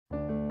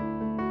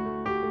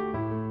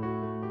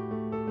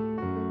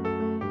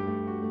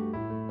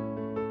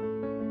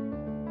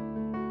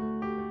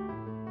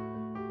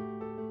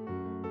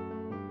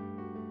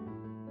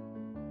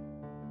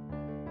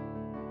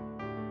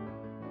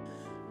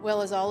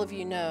Well, as all of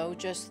you know,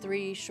 just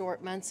 3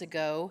 short months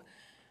ago,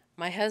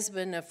 my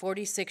husband of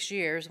 46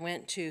 years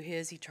went to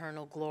his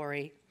eternal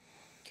glory.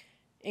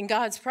 In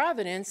God's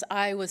providence,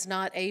 I was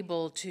not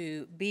able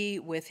to be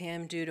with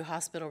him due to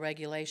hospital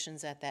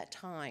regulations at that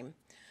time.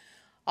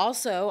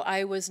 Also,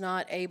 I was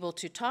not able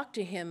to talk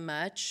to him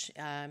much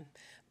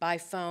by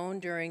phone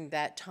during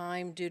that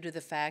time due to the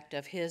fact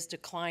of his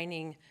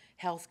declining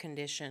health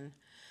condition.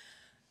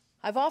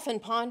 I've often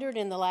pondered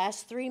in the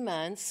last 3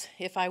 months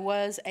if I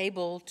was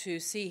able to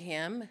see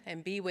him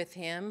and be with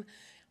him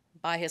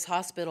by his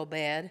hospital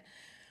bed,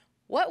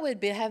 what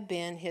would have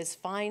been his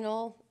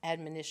final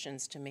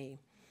admonitions to me?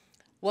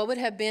 What would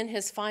have been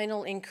his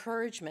final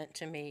encouragement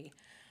to me?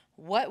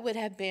 What would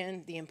have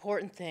been the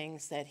important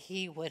things that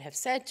he would have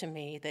said to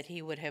me that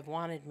he would have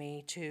wanted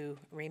me to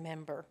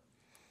remember?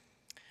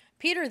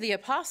 Peter the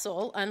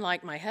Apostle,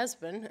 unlike my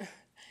husband,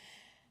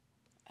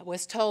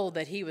 was told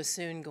that he was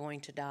soon going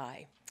to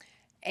die.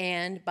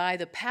 And by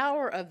the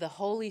power of the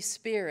Holy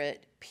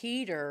Spirit,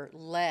 Peter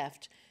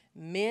left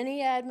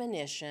many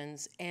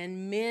admonitions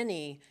and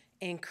many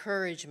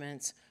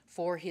encouragements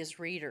for his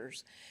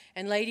readers.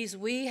 And ladies,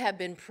 we have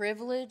been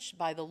privileged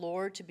by the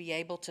Lord to be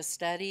able to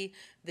study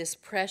this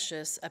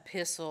precious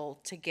epistle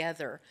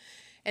together.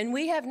 And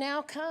we have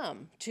now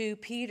come to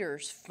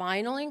Peter's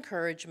final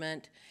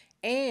encouragement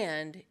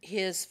and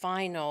his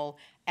final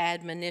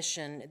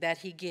admonition that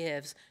he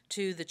gives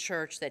to the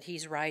church that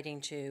he's writing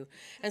to.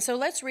 And so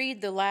let's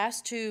read the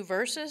last 2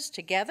 verses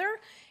together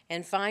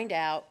and find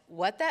out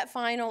what that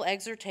final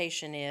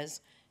exhortation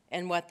is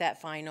and what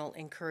that final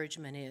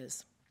encouragement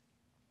is.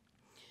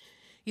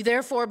 You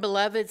therefore,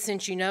 beloved,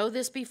 since you know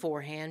this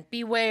beforehand,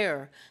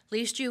 beware,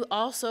 lest you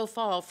also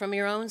fall from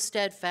your own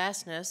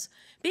steadfastness,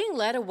 being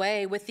led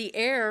away with the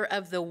error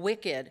of the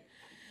wicked,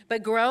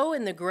 but grow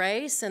in the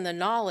grace and the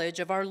knowledge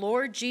of our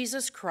Lord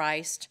Jesus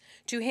Christ.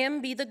 To him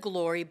be the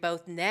glory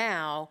both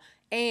now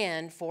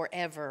and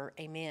forever.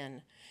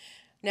 Amen.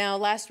 Now,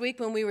 last week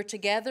when we were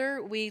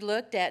together, we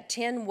looked at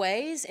 10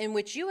 ways in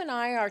which you and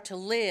I are to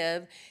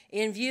live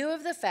in view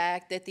of the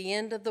fact that the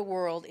end of the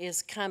world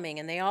is coming.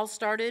 And they all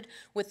started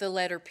with the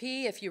letter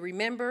P. If you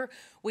remember,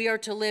 we are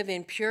to live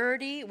in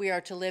purity. We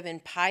are to live in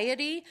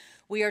piety.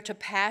 We are to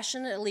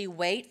passionately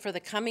wait for the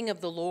coming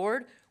of the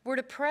Lord. We're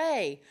to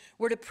pray.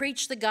 We're to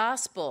preach the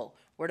gospel.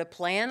 We're to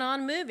plan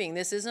on moving.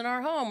 This isn't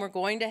our home. We're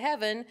going to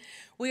heaven.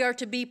 We are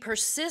to be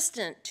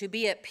persistent, to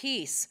be at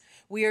peace.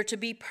 We are to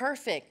be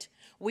perfect.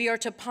 We are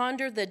to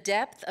ponder the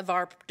depth of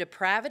our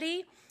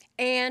depravity,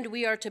 and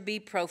we are to be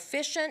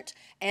proficient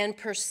and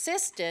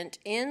persistent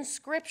in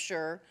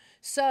Scripture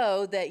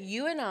so that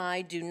you and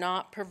I do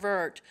not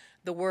pervert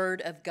the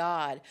Word of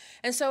God.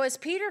 And so as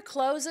Peter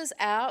closes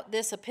out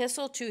this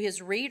epistle to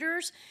his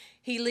readers,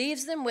 he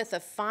leaves them with a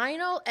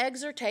final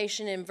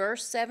exhortation in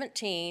verse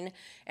 17,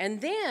 and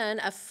then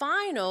a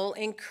final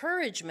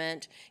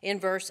encouragement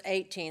in verse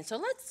 18. So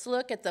let's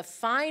look at the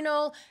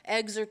final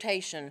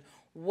exhortation.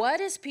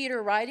 What is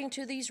Peter writing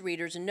to these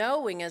readers,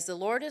 knowing, as the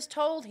Lord has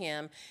told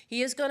him,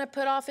 he is going to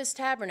put off his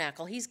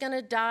tabernacle. He's going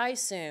to die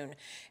soon.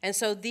 And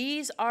so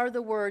these are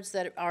the words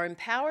that are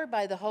empowered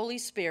by the Holy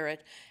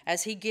Spirit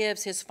as he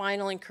gives his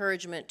final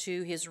encouragement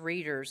to his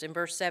readers in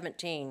verse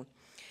 17.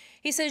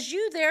 He says,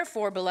 you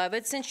therefore,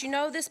 beloved, since you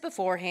know this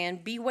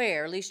beforehand,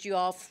 beware, lest you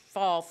all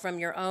fall from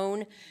your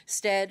own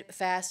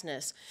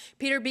steadfastness.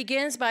 Peter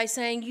begins by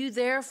saying, you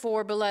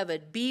therefore,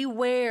 beloved,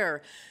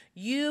 beware.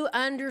 You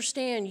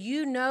understand,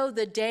 you know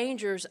the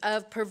dangers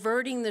of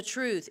perverting the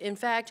truth. In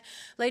fact,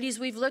 ladies,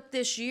 we've looked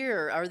this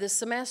year or this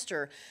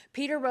semester.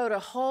 Peter wrote a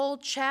whole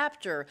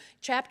chapter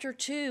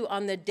 2,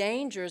 on the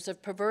dangers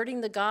of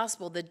perverting the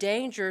gospel, the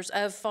dangers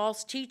of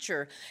false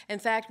teacher. In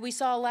fact, we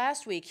saw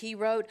last week he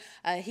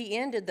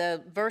ended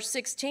the verse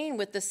 16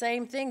 with the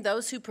same thing.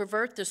 Those who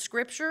pervert the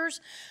scriptures,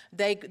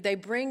 they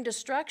bring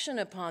destruction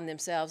upon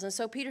themselves. And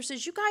so Peter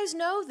says, you guys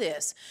know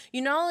this.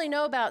 You not only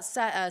know about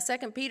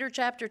 2 Peter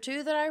chapter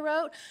 2 that I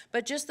wrote,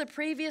 but just the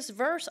previous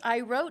verse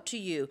I wrote to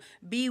you.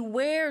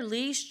 Beware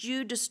lest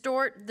you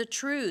distort the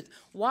truth.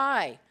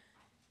 Why?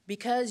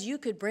 Because you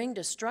could bring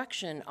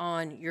destruction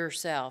on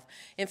yourself.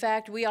 In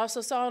fact, we also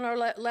saw in our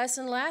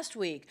lesson last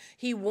week,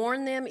 he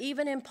warned them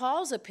even in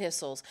Paul's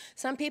epistles.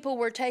 Some people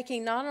were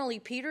taking not only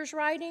Peter's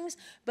writings,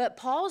 but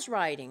Paul's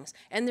writings,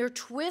 and they're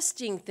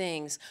twisting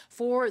things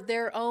for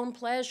their own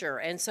pleasure.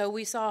 And so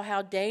we saw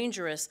how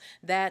dangerous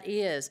that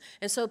is.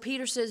 And so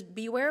Peter says,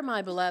 beware,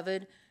 my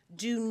beloved,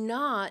 do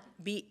not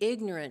be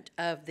ignorant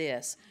of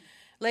this.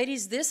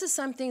 Ladies, this is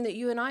something that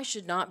you and I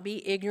should not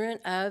be ignorant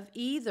of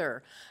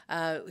either.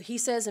 He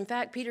says, in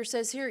fact, Peter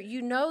says here,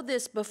 you know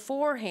this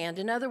beforehand.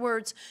 In other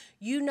words,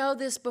 you know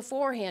this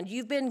beforehand.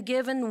 You've been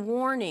given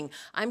warning.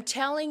 I'm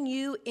telling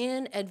you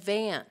in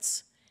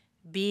advance,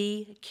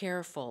 be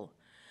careful.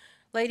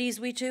 Ladies,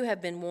 we too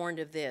have been warned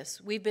of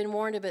this. We've been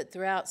warned of it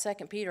throughout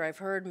 2 Peter. I've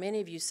heard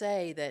many of you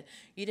say that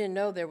you didn't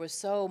know there was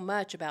so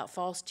much about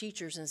false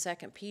teachers in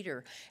 2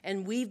 Peter.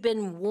 And we've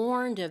been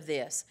warned of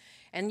this.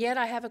 And yet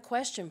I have a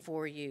question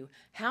for you.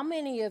 How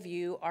many of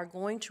you are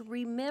going to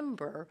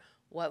remember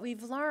what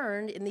we've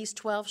learned in these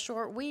 12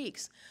 short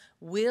weeks?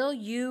 Will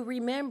you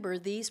remember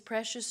these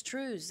precious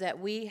truths that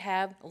we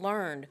have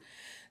learned?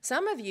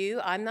 Some of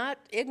you, I'm not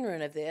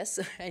ignorant of this,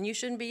 and you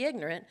shouldn't be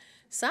ignorant.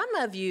 Some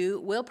of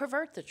you will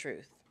pervert the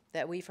truth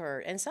that we've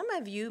heard, and some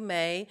of you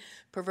may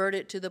pervert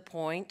it to the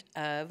point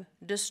of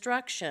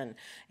destruction.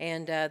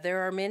 And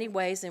there are many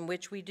ways in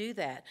which we do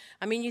that.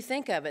 I mean, you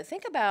think of it.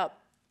 Think about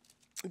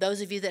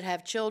those of you that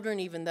have children,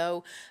 even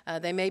though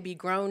they may be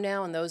grown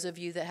now, and those of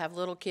you that have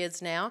little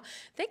kids now,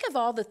 think of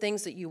all the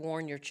things that you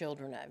warn your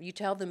children of. You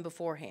tell them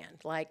beforehand,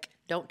 like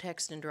don't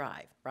text and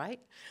drive, right?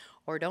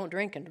 Or don't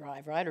drink and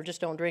drive, right? Or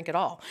just don't drink at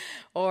all.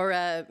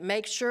 Or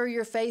make sure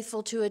you're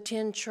faithful to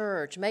attend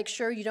church. Make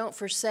sure you don't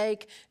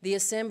forsake the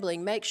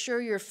assembling. Make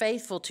sure you're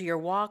faithful to your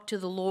walk to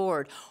the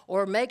Lord.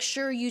 Or make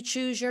sure you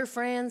choose your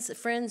friends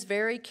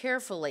very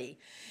carefully.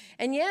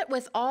 And yet,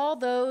 with all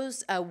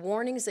those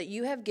warnings that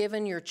you have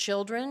given your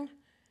children,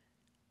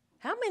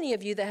 how many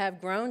of you that have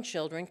grown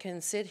children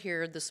can sit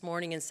here this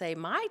morning and say,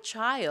 my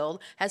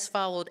child has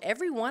followed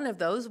every one of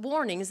those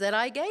warnings that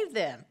I gave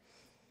them?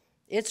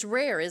 It's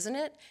rare, isn't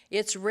it?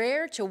 It's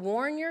rare to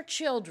warn your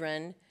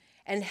children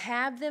and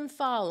have them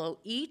follow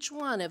each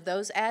one of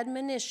those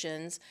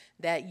admonitions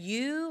that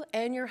you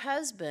and your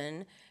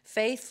husband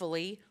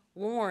faithfully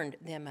warned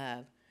them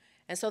of.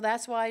 And so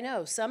that's why I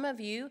know some of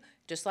you,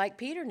 just like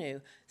Peter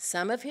knew,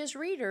 some of his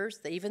readers,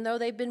 even though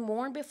they've been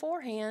warned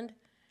beforehand,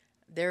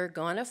 they're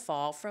going to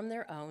fall from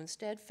their own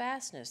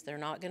steadfastness. They're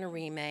not going to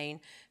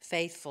remain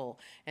faithful.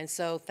 And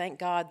so thank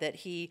God that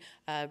he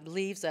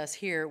leaves us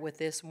here with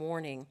this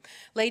warning.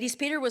 Ladies,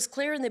 Peter was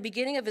clear in the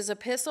beginning of his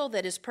epistle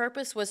that his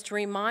purpose was to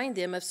remind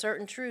them of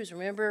certain truths.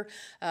 Remember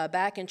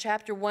back in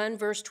chapter 1,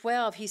 verse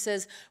 12, he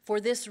says,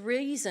 for this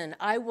reason,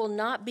 I will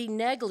not be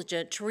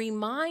negligent to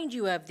remind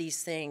you of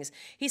these things.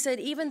 He said,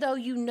 even though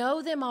you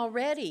know them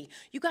already,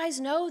 you guys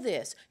know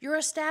this. You're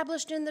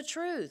established in the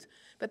truth.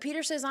 But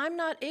Peter says, I'm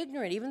not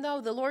ignorant. Even though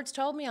the Lord's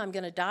told me I'm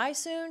going to die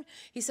soon,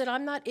 he said,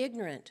 I'm not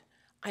ignorant.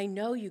 I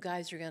know you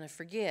guys are going to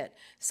forget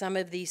some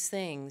of these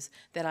things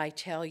that I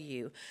tell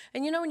you.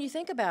 And you know, when you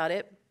think about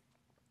it,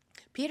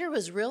 Peter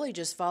was really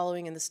just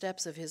following in the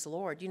steps of his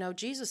Lord. You know,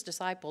 Jesus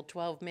discipled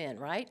 12 men,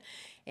 right?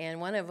 And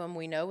one of them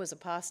we know was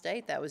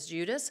apostate. That was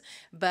Judas.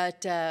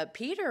 But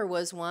Peter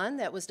was one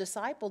that was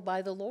discipled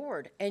by the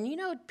Lord. And you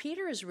know,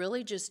 Peter is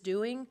really just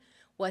doing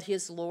what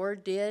his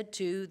Lord did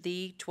to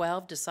the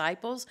 12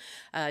 disciples.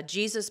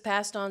 Jesus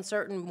passed on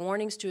certain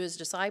warnings to his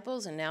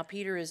disciples, and now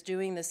Peter is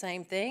doing the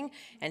same thing,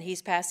 and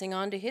he's passing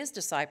on to his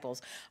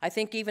disciples. I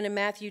think even in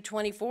Matthew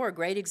 24, a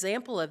great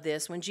example of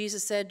this, when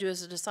Jesus said to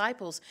his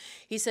disciples,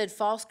 he said,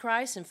 false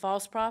Christs and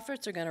false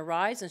prophets are going to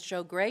rise and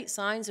show great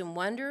signs and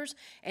wonders,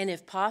 and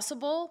if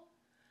possible,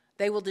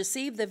 they will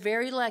deceive the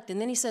very elect. And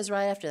then he says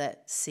right after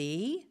that,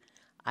 see,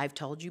 I've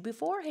told you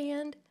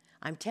beforehand.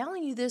 I'm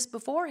telling you this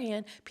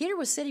beforehand. Peter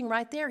was sitting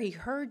right there. He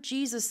heard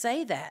Jesus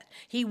say that.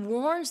 He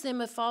warns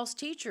them of false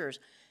teachers.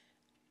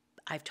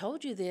 I've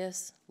told you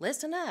this.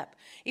 Listen up.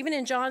 Even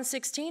in John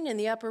 16 in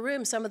the upper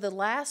room, some of the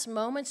last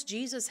moments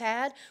Jesus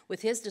had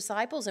with his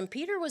disciples, and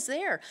Peter was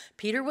there.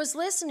 Peter was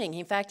listening.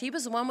 In fact, he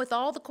was the one with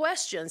all the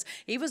questions.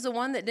 He was the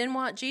one that didn't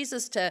want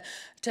Jesus to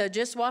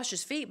just wash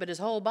his feet, but his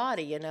whole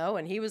body, you know,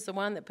 and he was the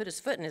one that put his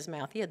foot in his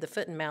mouth. He had the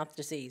foot and mouth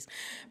disease.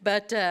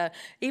 But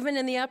even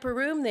in the upper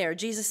room there,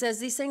 Jesus says,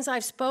 these things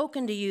I've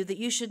spoken to you, that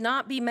you should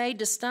not be made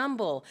to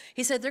stumble.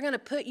 He said, they're going to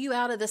put you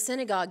out of the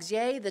synagogues.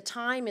 Yea, the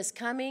time is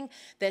coming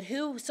that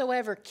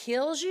whosoever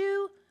kills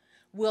you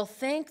will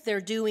think they're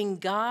doing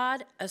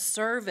God a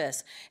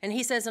service. And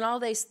he says, and all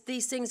these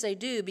things they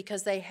do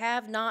because they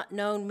have not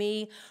known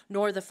me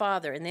nor the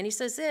Father. And then he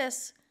says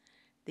this,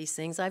 these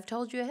things I've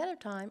told you ahead of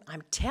time.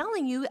 I'm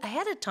telling you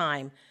ahead of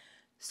time.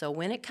 So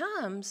when it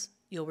comes,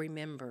 you'll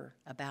remember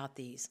about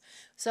these.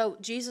 So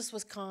Jesus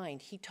was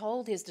kind. He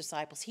told his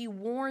disciples, he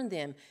warned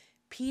them.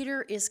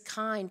 Peter is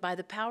kind by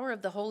the power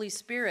of the Holy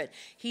Spirit.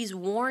 He's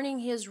warning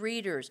his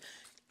readers.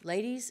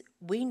 Ladies,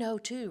 we know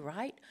too,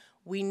 right?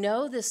 We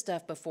know this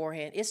stuff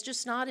beforehand. It's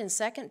just not in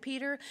 2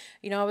 Peter.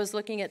 You know, I was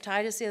looking at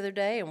Titus the other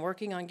day and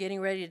working on getting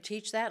ready to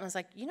teach that. And I was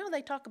like, you know,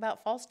 they talk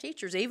about false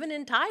teachers, even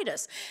in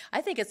Titus.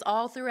 I think it's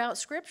all throughout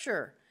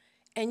Scripture.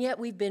 And yet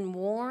we've been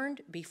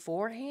warned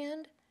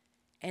beforehand.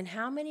 And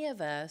how many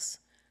of us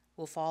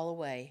will fall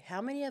away?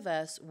 How many of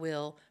us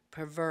will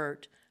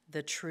pervert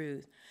the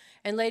truth?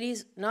 And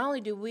ladies, not only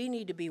do we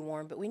need to be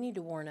warned, but we need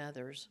to warn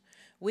others.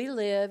 We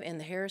live in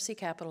the heresy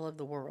capital of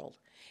the world.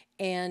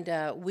 And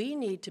we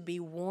need to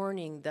be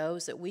warning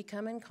those that we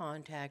come in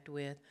contact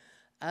with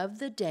of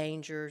the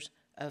dangers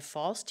of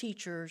false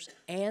teachers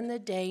and the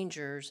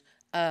dangers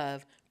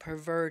of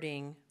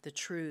perverting the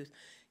truth.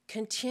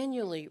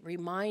 Continually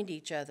remind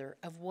each other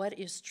of what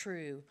is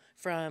true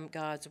from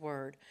God's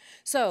word.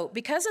 So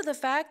because of the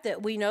fact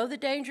that we know the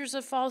dangers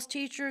of false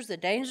teachers, the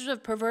dangers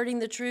of perverting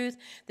the truth,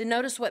 then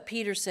notice what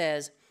Peter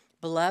says,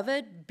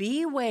 beloved,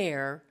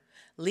 beware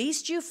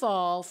lest you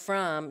fall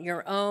from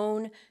your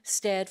own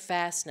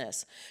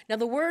steadfastness. Now,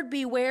 the word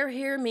beware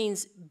here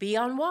means be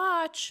on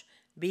watch,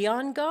 be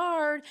on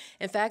guard.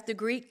 In fact, the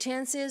Greek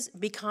tense is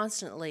be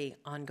constantly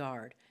on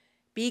guard.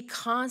 Be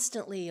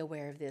constantly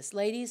aware of this.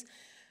 Ladies,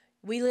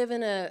 We live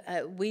in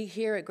we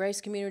here at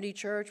Grace Community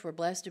Church, we're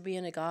blessed to be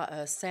in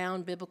a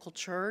sound biblical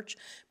church.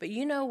 But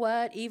you know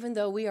what? Even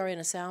though we are in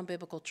a sound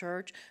biblical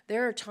church,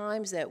 there are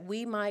times that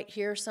we might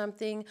hear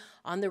something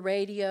on the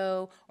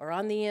radio or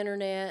on the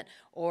internet,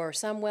 or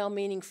some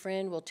well-meaning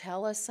friend will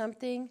tell us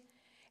something,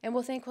 and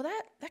we'll think, well,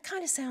 that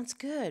kind of sounds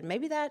good.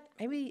 Maybe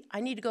I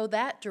need to go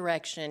that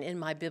direction in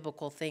my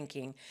biblical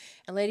thinking.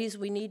 And ladies,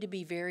 we need to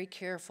be very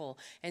careful.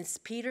 And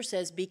Peter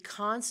says, be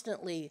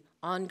constantly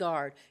on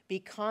guard. Be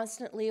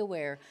constantly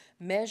aware.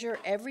 Measure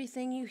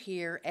everything you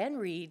hear and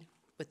read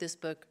with this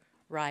book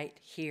right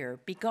here.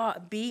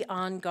 Be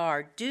on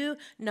guard. Do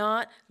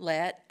not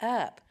let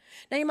up.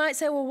 Now you might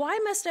say, well, why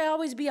must I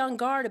always be on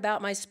guard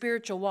about my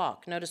spiritual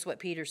walk? Notice what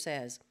Peter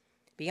says.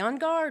 Be on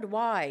guard.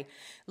 Why?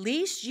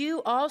 Lest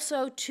you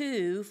also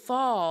too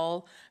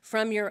fall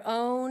from your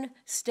own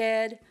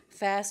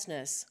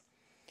steadfastness.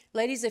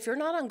 Ladies, if you're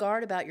not on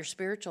guard about your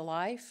spiritual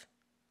life,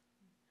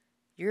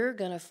 you're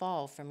going to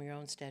fall from your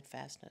own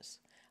steadfastness.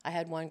 I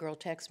had one girl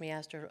text me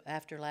after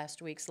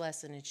last week's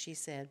lesson, and she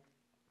said,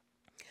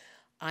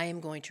 I am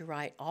going to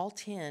write all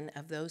 10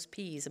 of those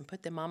P's and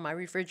put them on my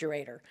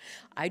refrigerator.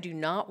 I do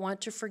not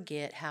want to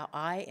forget how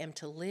I am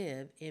to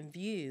live in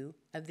view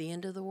of the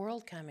end of the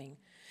world coming.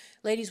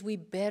 Ladies, we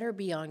better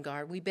be on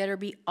guard. We better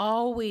be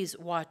always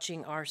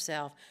watching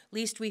ourselves,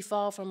 lest we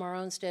fall from our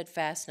own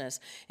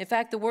steadfastness. In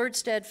fact, the word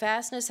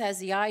steadfastness has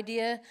the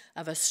idea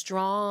of a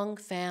strong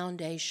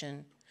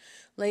foundation.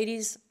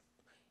 Ladies,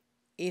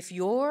 if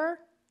your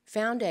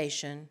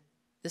foundation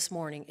this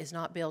morning is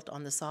not built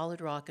on the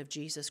solid rock of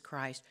Jesus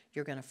Christ,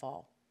 you're going to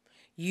fall.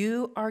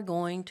 You are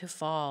going to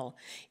fall.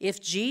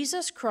 If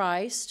Jesus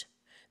Christ,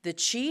 the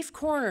chief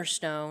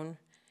cornerstone,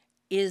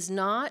 is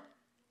not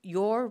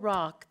your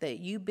rock that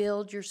you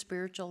build your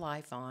spiritual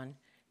life on,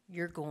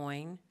 you're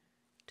going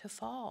to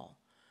fall.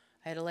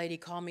 I had a lady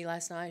call me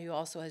last night who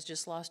also has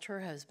just lost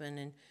her husband,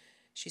 and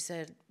she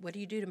said, what do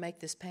you do to make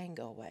this pain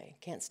go away?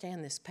 Can't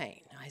stand this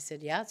pain. I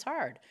said, yeah, it's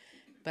hard.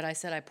 But I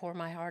said, I pour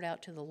my heart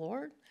out to the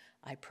Lord.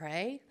 I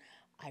pray.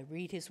 I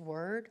read his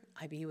word.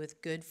 I be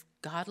with good,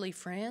 godly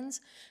friends.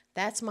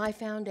 That's my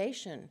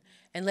foundation.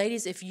 And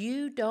ladies, if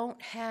you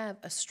don't have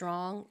a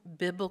strong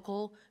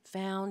biblical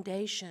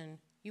foundation,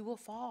 you will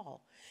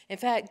fall. In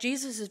fact,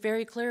 Jesus is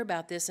very clear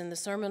about this in the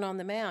Sermon on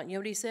the Mount. You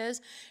know what he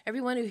says?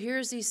 Everyone who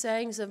hears these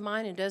sayings of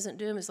mine and doesn't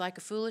do them is like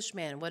a foolish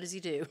man. What does he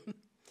do?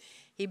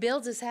 He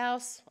builds his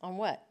house on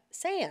what?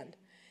 Sand.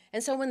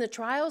 And so when the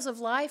trials of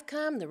life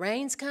come, the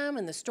rains come,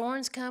 and the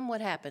storms come,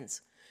 what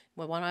happens?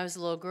 Well, when I was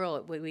a little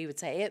girl, we would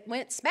say it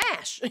went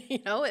smash.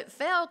 It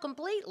fell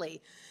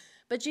completely.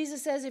 But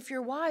Jesus says, if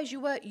you're wise,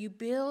 you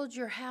build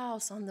your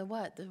house on the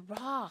what? The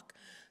rock.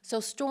 So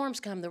storms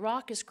come. The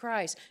rock is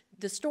Christ.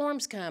 The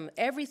storms come.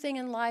 Everything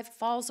in life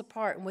falls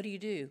apart. And what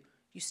do?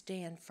 You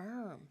stand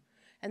firm.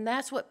 And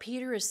that's what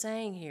Peter is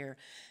saying here.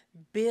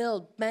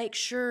 Make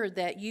sure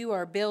that you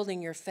are building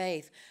your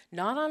faith,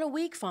 not on a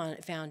weak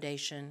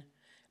foundation,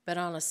 but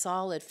on a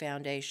solid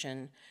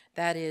foundation.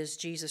 That is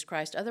Jesus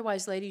Christ.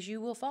 Otherwise, ladies, you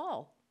will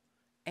fall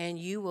and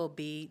you will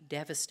be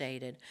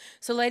devastated.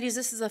 So, ladies,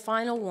 this is a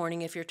final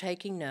warning if you're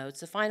taking notes.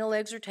 The final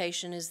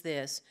exhortation is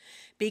this: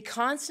 be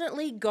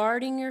constantly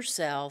guarding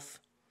yourself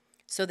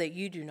so that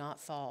you do not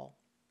fall.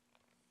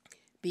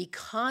 Be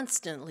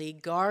constantly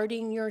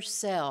guarding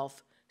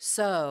yourself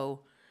so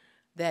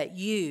that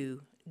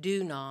you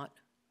do not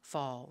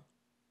fall.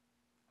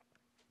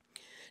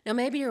 Now,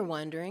 maybe you're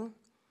wondering,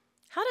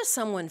 how does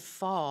someone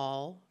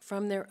fall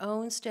from their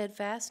own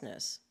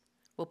steadfastness?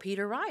 Well,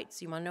 Peter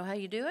writes, you want to know how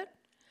you do it?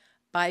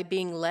 By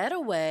being led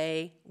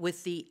away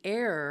with the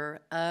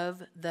error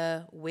of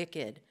the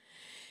wicked.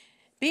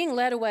 Being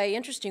led away,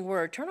 interesting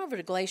word. Turn over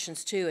to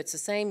Galatians 2. It's the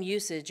same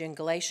usage in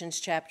Galatians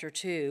chapter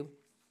 2.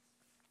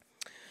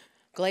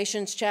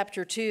 Galatians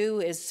chapter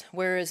 2 is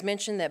where it is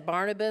mentioned that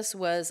Barnabas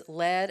was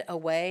led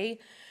away.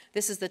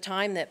 This is the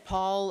time that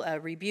Paul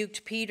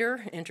rebuked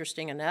Peter,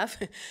 interesting enough.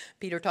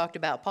 Peter talked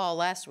about Paul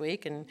last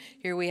week, and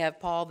here we have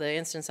Paul, the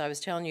instance I was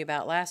telling you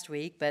about last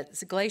week. But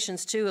it's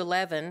Galatians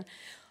 2:11.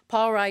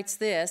 Paul writes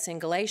this in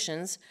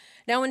Galatians,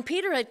 "Now when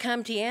Peter had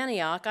come to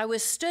Antioch, I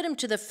withstood him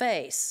to the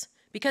face,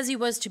 because he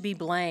was to be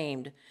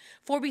blamed.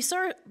 For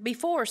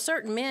before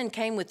certain men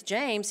came with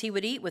James, he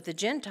would eat with the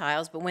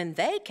Gentiles, but when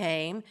they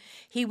came,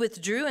 he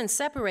withdrew and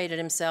separated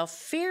himself,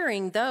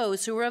 fearing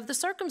those who were of the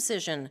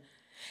circumcision.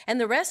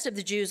 And the rest of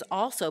the Jews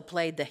also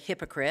played the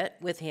hypocrite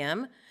with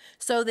him,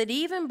 so that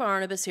even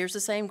Barnabas," here's the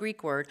same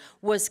Greek word,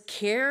 "was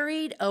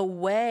carried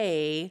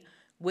away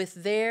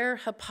with their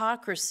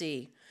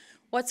hypocrisy."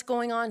 What's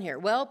going on here?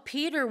 Well,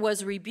 Peter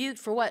was rebuked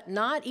for what?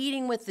 Not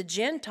eating with the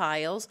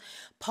Gentiles.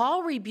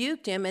 Paul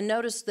rebuked him, and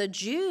notice the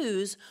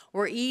Jews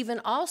were even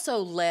also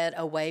led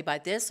away by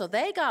this. So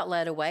they got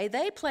led away.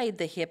 They played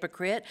the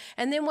hypocrite.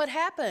 And then what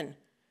happened?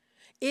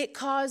 it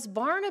caused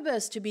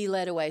Barnabas to be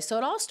led away. So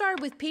it all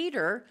started with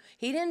Peter.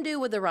 He didn't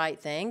do the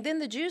right thing. Then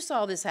the Jews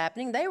saw this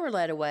happening. They were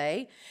led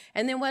away.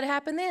 And then what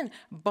happened then?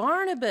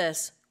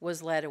 Barnabas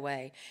was led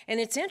away. And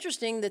it's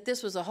interesting that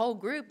this was a whole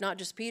group, not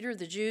just Peter,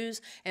 the Jews,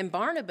 and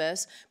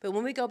Barnabas. But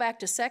when we go back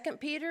to 2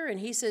 Peter and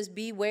he says,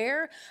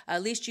 beware,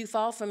 lest you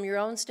fall from your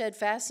own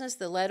steadfastness,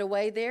 the led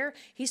away there,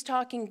 he's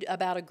talking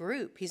about a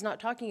group. He's not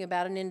talking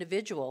about an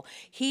individual.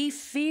 He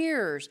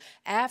fears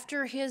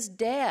after his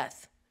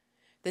death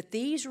that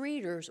these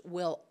readers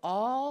will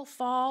all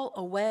fall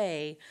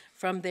away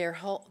from their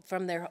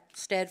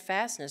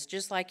steadfastness,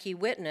 just like he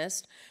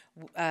witnessed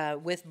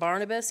with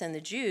Barnabas and the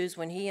Jews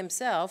when he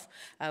himself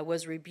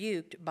was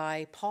rebuked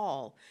by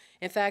Paul.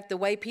 In fact, the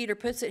way Peter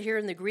puts it here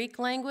in the Greek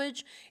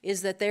language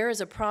is that there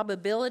is a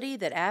probability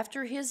that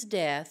after his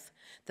death,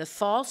 the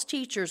false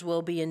teachers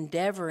will be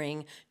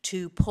endeavoring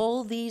to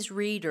pull these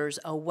readers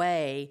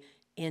away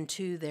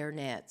into their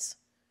nets.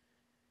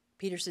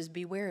 Peter says,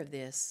 beware of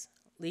this,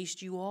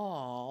 lest you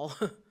all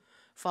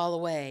fall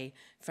away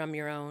from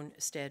your own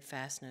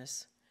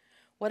steadfastness.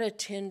 What a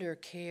tender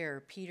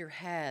care Peter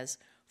has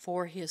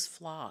for his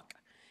flock.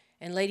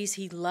 And ladies,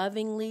 he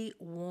lovingly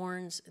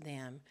warns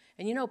them.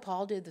 And you know,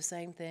 Paul did the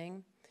same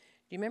thing. Do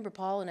you remember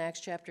Paul in Acts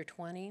chapter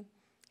 20?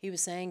 He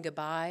was saying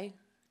goodbye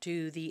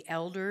to the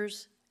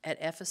elders at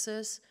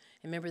Ephesus.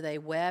 Remember, they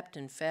wept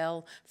and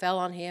fell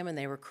on him and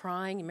they were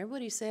crying. Remember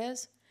what he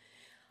says?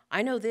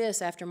 I know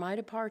this, after my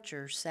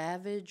departure,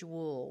 savage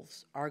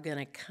wolves are going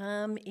to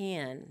come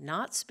in,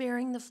 not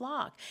sparing the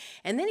flock.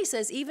 And then he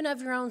says, even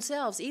of your own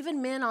selves,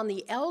 even men on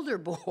the elder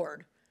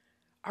board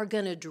are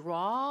going to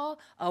draw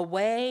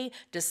away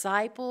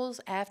disciples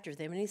after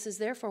them. And he says,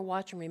 therefore,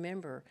 watch and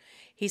remember.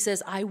 He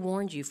says, I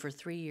warned you for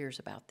 3 years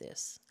about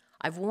this.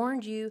 I've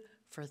warned you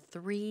for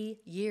 3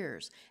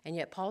 years. And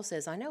yet Paul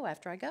says, I know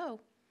after I go,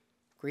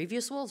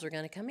 grievous wolves are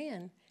going to come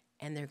in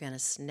and they're going to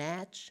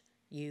snatch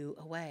you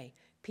away.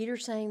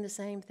 Peter's saying the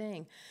same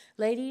thing.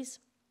 Ladies,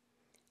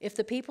 if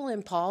the people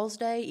in Paul's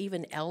day,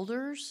 even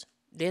elders,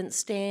 didn't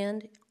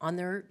stand on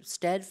their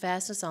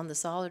steadfastness on the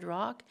solid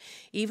rock,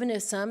 even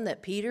if some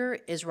that Peter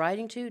is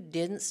writing to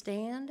didn't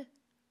stand,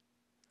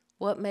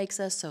 what makes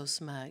us so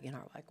smug and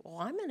are like,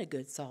 well, I'm in a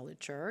good solid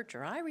church,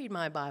 or I read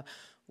my Bible?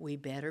 We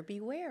better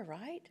beware,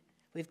 right?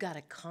 We've got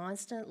to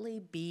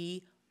constantly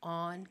be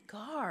on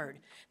guard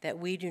that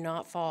we do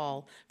not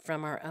fall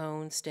from our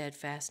own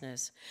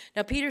steadfastness.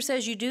 Now, Peter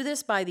says you do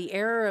this by the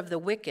error of the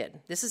wicked.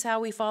 This is how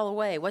we fall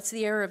away. What's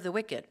the error of the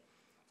wicked?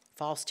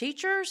 False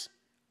teachers,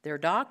 their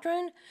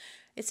doctrine.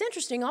 It's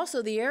interesting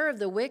also, the error of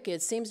the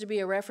wicked seems to be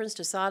a reference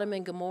to Sodom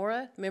and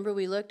Gomorrah. Remember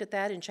we looked at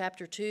that in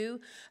chapter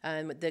 2?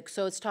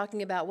 So it's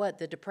talking about what?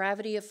 The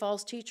depravity of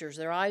false teachers.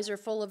 Their eyes are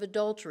full of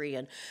adultery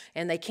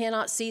and they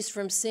cannot cease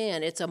from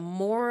sin. It's a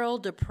moral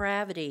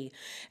depravity.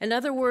 In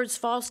other words,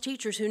 false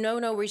teachers who know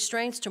no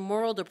restraints to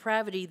moral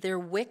depravity, they're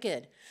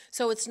wicked.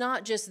 So it's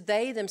not just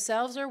they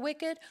themselves are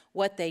wicked.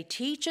 What they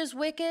teach is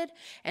wicked.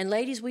 And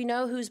ladies, we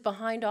know who's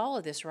behind all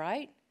of this,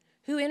 right?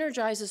 Who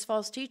energizes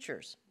false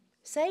teachers?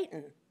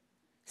 Satan.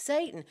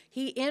 Satan.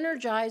 He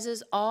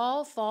energizes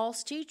all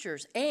false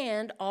teachers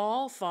and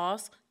all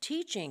false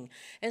teaching.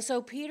 And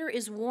so Peter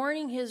is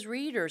warning his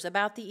readers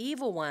about the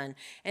evil one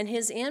and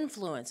his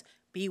influence.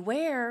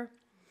 Beware.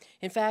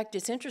 In fact,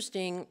 it's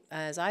interesting,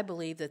 as I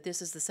believe, that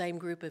this is the same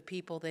group of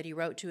people that he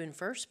wrote to in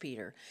 1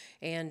 Peter.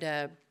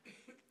 And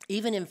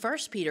even in 1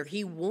 Peter,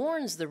 he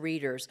warns the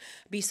readers,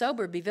 be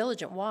sober, be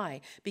vigilant.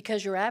 Why?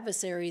 Because your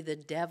adversary, the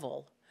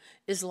devil,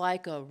 is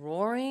like a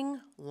roaring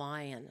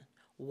lion,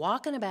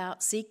 walking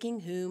about seeking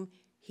whom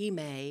he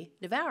may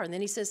devour. And then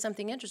he says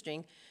something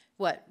interesting.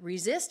 What?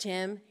 Resist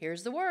him.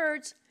 Here's the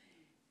words.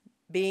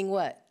 Being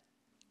what?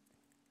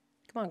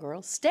 Come on,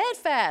 girls.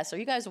 Steadfast. Are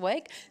you guys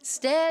awake?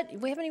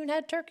 We haven't even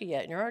had turkey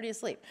yet, and you're already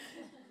asleep.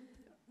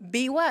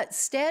 Be what?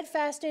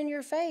 Steadfast in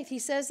your faith. He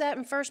says that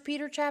in 1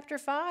 Peter chapter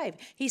 5.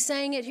 He's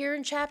saying it here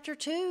in chapter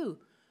 2.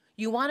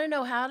 You want to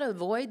know how to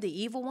avoid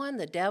the evil one,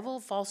 the devil,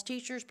 false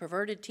teachers,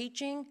 perverted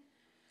teaching?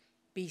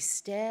 Be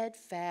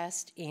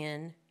steadfast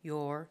in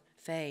your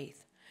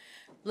faith.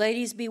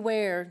 Ladies,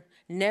 beware.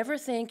 Never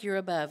think you're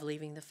above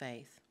leaving the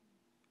faith.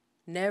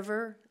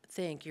 Never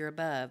think you're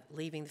above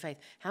leaving the faith.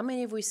 How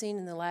many have we seen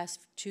in the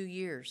last 2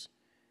 years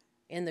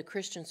in the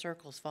Christian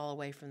circles fall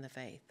away from the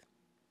faith?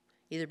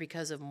 Either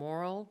because of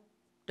moral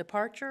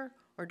departure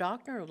or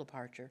doctrinal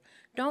departure.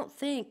 Don't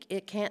think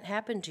it can't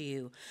happen to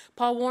you.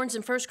 Paul warns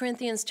in 1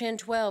 Corinthians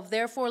 10:12,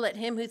 therefore let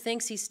him who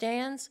thinks he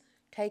stands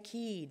take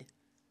heed,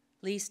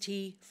 lest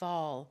he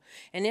fall.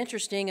 And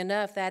interesting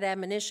enough, that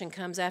admonition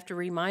comes after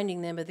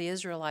reminding them of the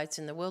Israelites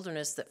in the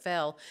wilderness that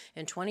fell,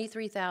 and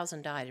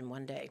 23,000 died in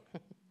one day.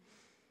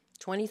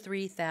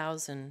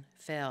 23,000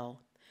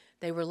 fell.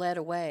 They were led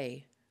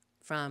away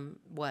from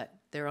what?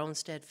 Their own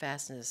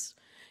steadfastness.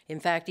 In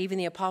fact, even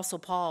the Apostle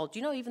Paul, do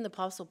you know even the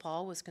Apostle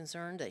Paul was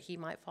concerned that he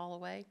might fall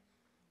away?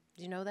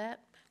 Do you know that?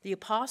 The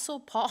Apostle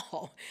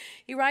Paul,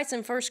 he writes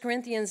in 1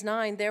 Corinthians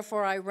 9,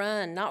 therefore I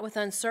run, not with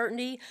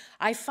uncertainty.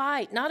 I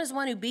fight, not as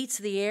one who beats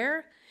the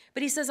air,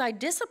 but he says, I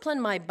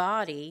discipline my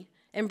body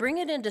and bring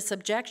it into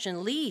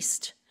subjection,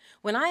 lest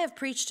when I have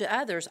preached to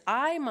others,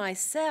 I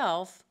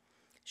myself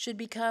should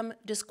become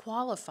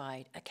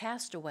disqualified, a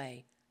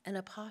castaway, an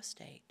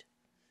apostate.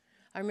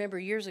 I remember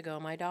years ago,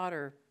 my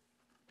daughter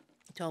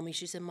told me,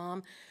 she said,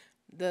 Mom,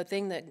 the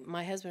thing that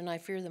my husband and I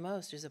fear the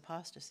most is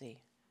apostasy.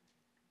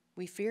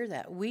 We fear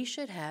that. We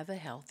should have a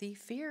healthy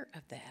fear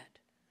of that.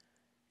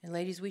 And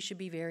ladies, we should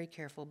be very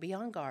careful. Be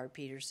on guard,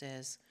 Peter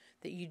says,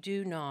 that you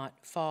do not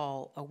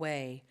fall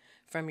away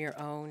from your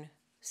own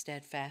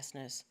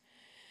steadfastness.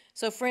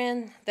 So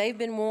friend, they've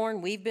been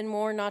warned, we've been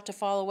warned not to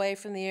fall away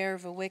from the error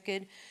of the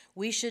wicked.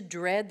 We should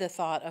dread the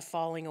thought of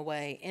falling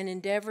away and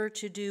endeavor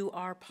to do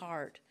our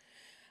part.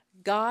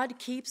 God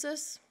keeps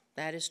us,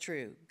 that is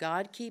true.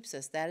 God keeps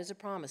us, that is a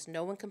promise.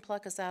 No one can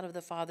pluck us out of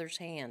the Father's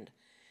hand.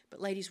 But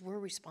ladies, we're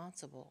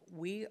responsible.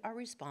 We are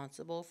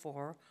responsible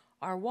for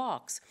our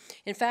walks.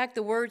 In fact,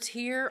 the words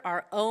here,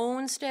 our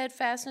own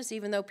steadfastness,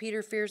 even though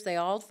Peter fears they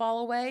all fall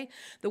away,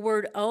 the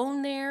word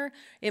own there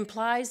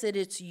implies that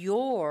it's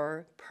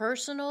your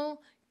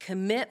personal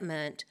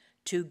commitment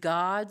to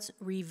God's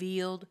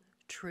revealed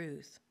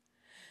truth.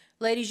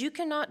 Ladies, you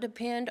cannot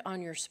depend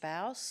on your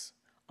spouse,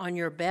 on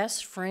your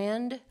best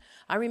friend.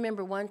 I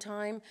remember one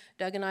time,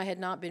 Doug and I had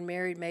not been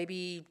married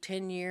maybe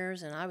 10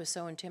 years, and I was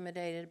so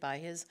intimidated by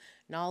his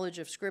knowledge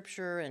of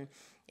Scripture and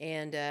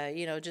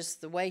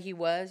just the way he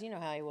was. You know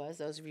how he was,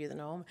 those of you that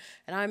know him.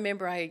 And I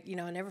remember I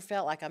never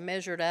felt like I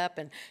measured up.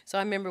 And so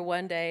I remember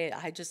one day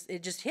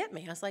it just hit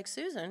me. I was like,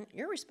 Susan,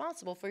 you're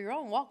responsible for your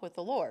own walk with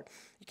the Lord.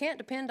 You can't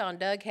depend on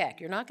Doug Heck.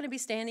 You're not going to be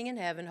standing in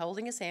heaven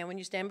holding his hand when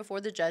you stand before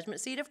the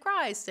judgment seat of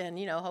Christ and,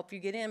 hope you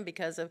get in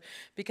because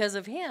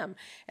of him.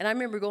 And I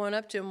remember going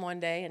up to him one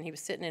day, and he was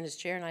sitting in his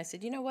chair, and I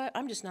said, you know what?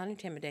 I'm just not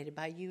intimidated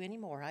by you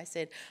anymore. I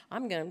said,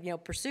 I'm going to,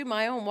 pursue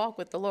my own walk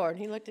with the Lord.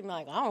 And he looked at me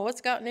like, I don't know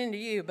what's gotten into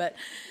you, but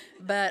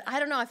I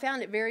don't know, I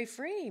found it very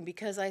freeing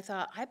because I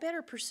thought, I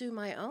better pursue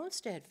my own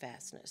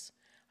steadfastness.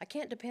 I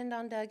can't depend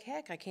on Doug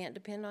Heck. I can't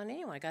depend on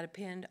anyone. I got to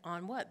depend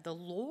on what? The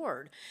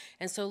Lord.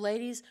 And so,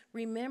 ladies,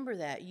 remember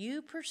that.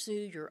 You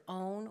pursue your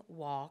own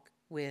walk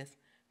with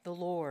the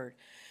Lord.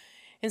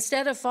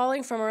 Instead of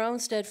falling from our own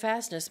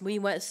steadfastness, we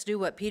must do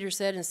what Peter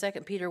said in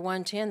 2 Peter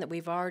 1:10 that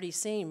we've already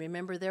seen.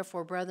 Remember,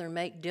 therefore, brethren,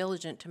 make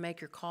diligent to make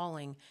your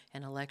calling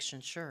and election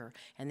sure.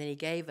 And then he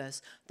gave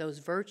us those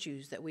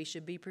virtues that we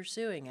should be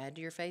pursuing. Add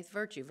to your faith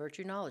virtue,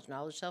 virtue knowledge,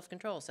 knowledge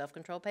self-control,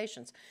 self-control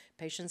patience,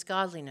 patience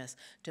godliness,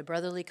 to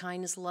brotherly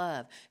kindness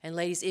love. And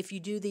ladies, if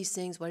you do these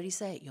things, what did he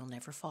say? You'll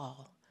never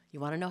fall. You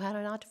want to know how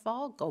to not to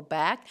fall? Go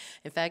back.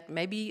 In fact,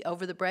 maybe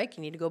over the break,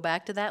 you need to go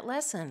back to that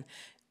lesson.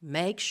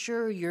 Make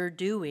sure you're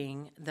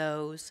doing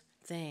those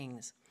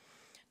things.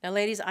 Now,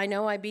 ladies, I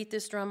know I beat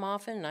this drum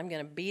often, and I'm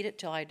going to beat it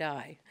till I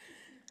die.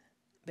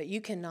 But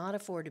you cannot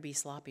afford to be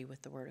sloppy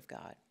with the Word of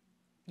God.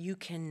 You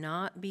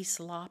cannot be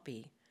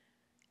sloppy.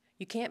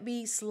 You can't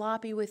be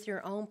sloppy with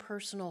your own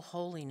personal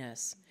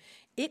holiness.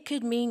 It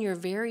could mean your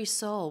very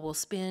soul will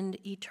spend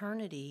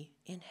eternity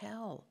in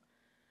hell.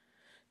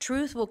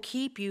 Truth will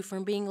keep you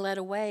from being led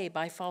away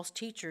by false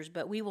teachers,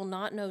 but we will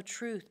not know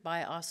truth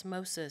by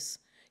osmosis.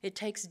 It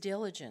takes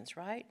diligence,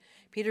 right?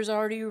 Peter's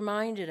already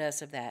reminded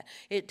us of that.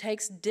 It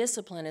takes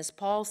discipline, as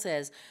Paul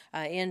says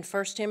in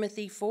 1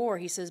 Timothy 4.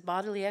 He says,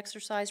 bodily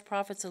exercise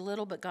profits a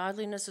little, but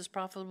godliness is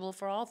profitable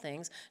for all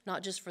things,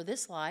 not just for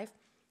this life,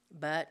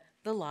 but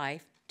the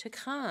life to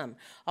come.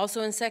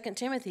 Also in 2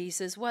 Timothy, he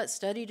says, what?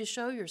 Study to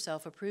show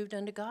yourself approved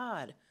unto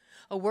God,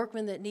 a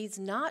workman that needs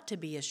not to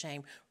be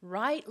ashamed,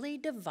 rightly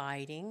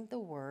dividing the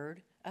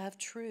word of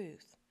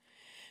truth.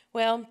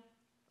 Well,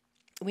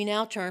 we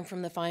now turn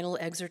from the final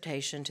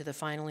exhortation to the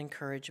final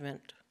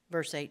encouragement,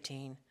 verse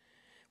 18.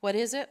 What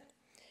is it?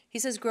 He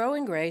says, grow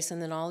in grace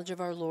and the knowledge of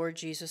our Lord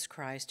Jesus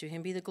Christ. To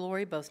him be the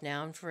glory both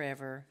now and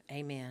forever.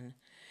 Amen.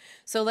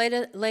 So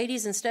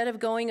ladies, instead of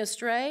going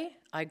astray,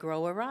 I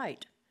grow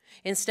aright.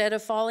 Instead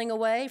of falling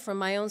away from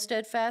my own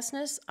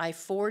steadfastness, I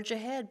forge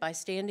ahead by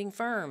standing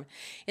firm.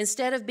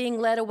 Instead of being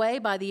led away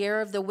by the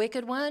error of the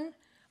wicked one,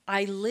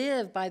 I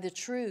live by the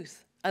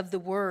truth of the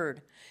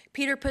word.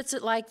 Peter puts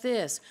it like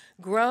this: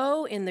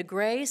 grow in the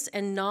grace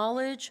and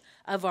knowledge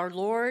of our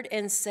Lord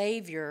and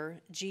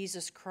Savior,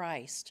 Jesus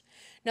Christ.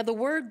 Now, the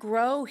word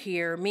grow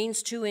here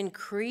means to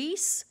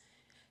increase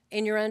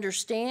in your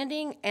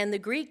understanding, and the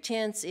Greek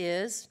tense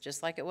is,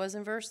 just like it was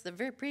in the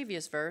very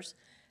previous verse,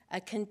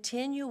 a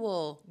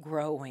continual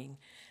growing.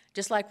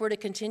 Just like we're to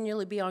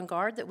continually be on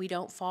guard that we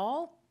don't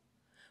fall,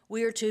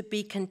 we are to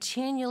be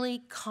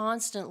continually,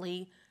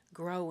 constantly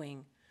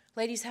growing.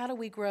 Ladies, how do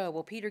we grow?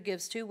 Well, Peter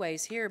gives two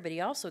ways here, but he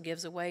also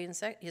gives a way in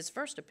his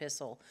first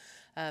epistle.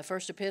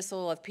 First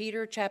epistle of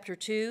Peter, chapter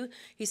 2,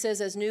 he says,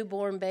 as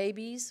newborn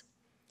babies,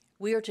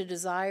 we are to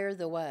desire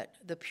the what?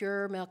 The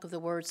pure milk of the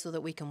word so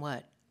that we can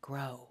what?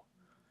 Grow.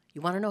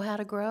 You want to know how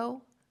to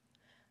grow?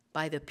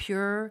 By the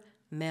pure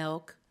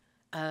milk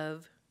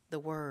of the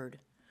word.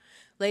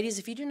 Ladies,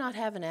 if you do not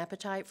have an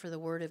appetite for the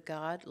word of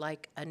God,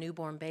 like a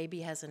newborn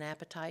baby has an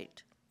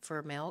appetite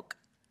for milk,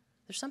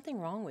 there's something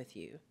wrong with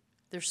you.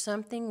 There's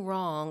something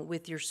wrong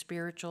with your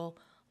spiritual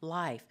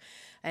life.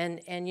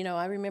 And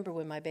I remember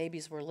when my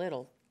babies were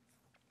little,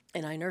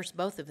 And I nursed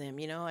both of them.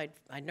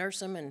 I'd nurse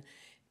them and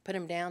put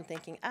them down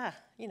thinking, I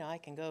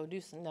can go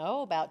do some.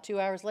 No, about 2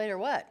 hours later,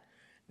 what?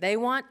 They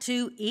want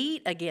to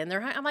eat again.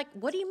 I'm like,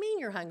 what do you mean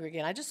you're hungry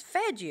again? I just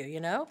fed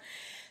you.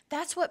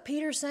 That's what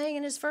Peter's saying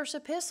in his first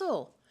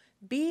epistle.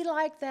 Be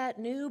like that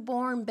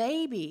newborn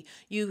baby.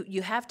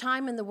 You have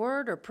time in the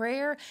Word or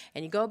prayer,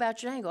 and you go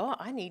about your day and go,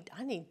 I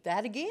need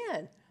that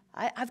again.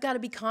 I've got to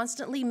be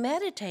constantly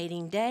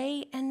meditating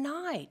day and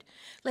night.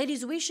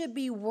 Ladies, we should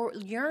be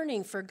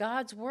yearning for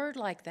God's Word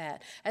like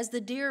that. As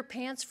the deer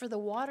pants for the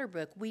water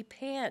brook, we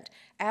pant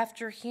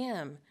after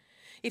Him.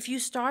 If you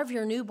starve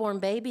your newborn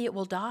baby, it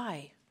will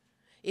die.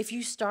 If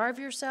you starve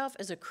yourself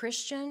as a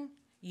Christian,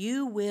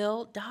 you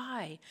will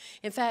die.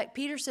 In fact,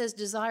 Peter says,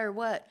 desire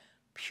what?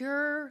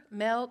 Pure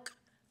milk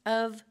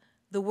of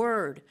the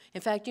Word.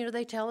 In fact,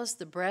 they tell us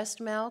the breast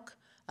milk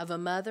of a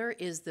mother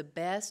is the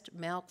best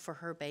milk for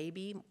her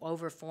baby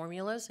over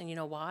formulas. And you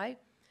know why?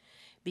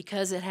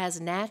 Because it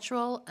has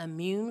natural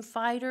immune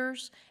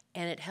fighters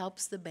and it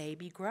helps the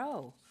baby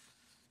grow.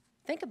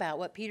 Think about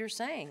what Peter's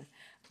saying.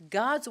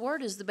 God's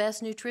Word is the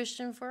best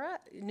nutrition for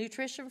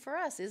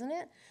us, isn't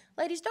it?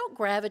 Ladies, don't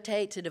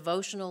gravitate to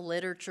devotional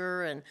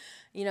literature and,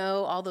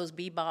 all those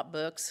bebop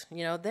books.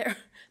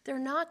 They're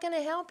not going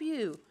to help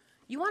you.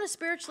 You want to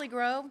spiritually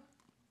grow?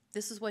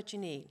 This is what you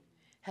need.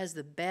 Has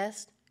the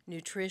best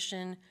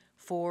nutrition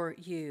for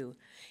you.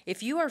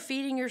 If you are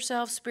feeding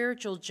yourself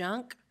spiritual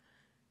junk,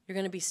 you're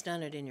going to be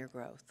stunted in your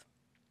growth.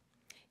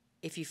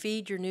 If you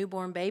feed your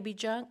newborn baby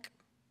junk,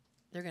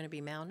 they're going to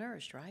be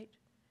malnourished, right?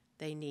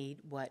 They need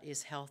what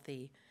is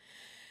healthy.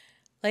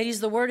 Ladies,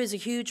 the Word is a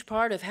huge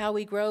part of how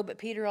we grow, but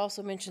Peter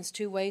also mentions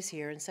two ways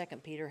here in 2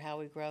 Peter how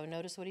we grow.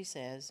 Notice what he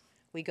says.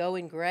 We go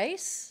in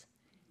grace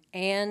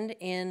and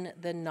in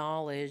the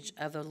knowledge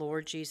of the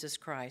Lord Jesus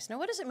Christ. Now,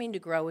 what does it mean to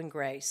grow in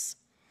grace?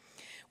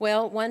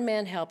 Well, one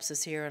man helps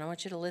us here, and I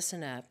want you to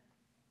listen up.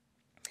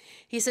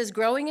 He says,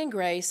 growing in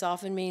grace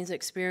often means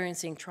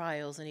experiencing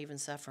trials and even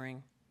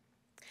suffering.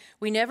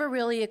 We never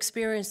really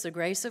experience the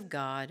grace of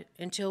God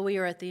until we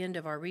are at the end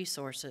of our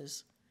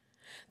resources.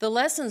 The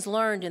lessons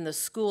learned in the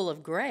school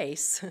of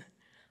grace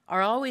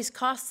are always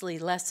costly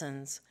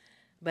lessons,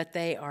 but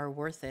they are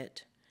worth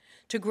it.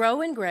 To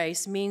grow in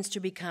grace means to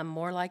become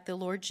more like the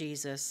Lord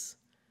Jesus,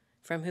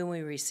 from whom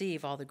we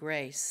receive all the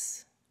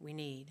grace we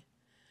need.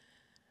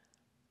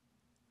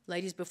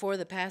 Ladies, before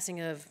the passing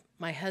of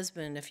my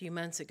husband a few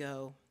months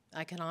ago,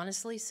 I can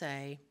honestly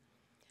say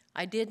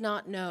I did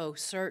not know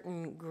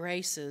certain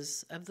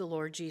graces of the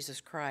Lord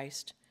Jesus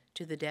Christ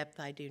to the depth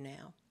I do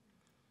now.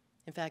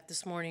 In fact,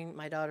 this morning,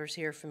 my daughter's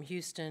here from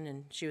Houston,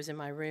 and she was in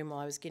my room while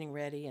I was getting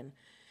ready, and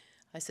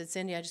I said,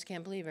 Cindy, I just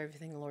can't believe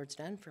everything the Lord's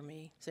done for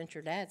me since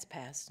your dad's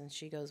passed. And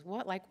she goes,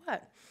 what? Like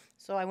what?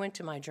 So I went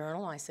to my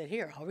journal, and I said,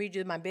 here, I'll read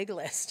you my big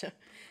list.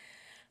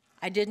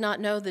 I did not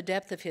know the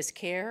depth of his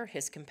care,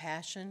 his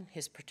compassion,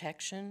 his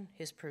protection,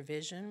 his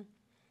provision.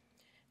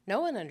 No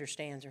one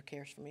understands or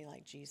cares for me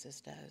like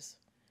Jesus does.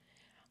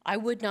 I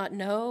would not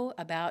know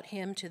about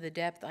him to the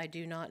depth I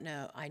do not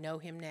know. I know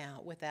him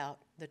now without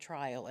the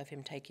trial of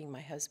him taking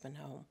my husband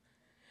home.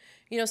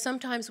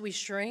 Sometimes we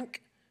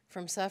shrink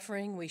from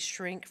suffering, we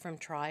shrink from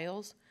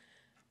trials.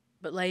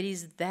 But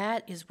ladies,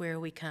 that is where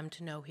we come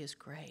to know his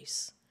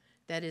grace.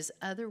 That is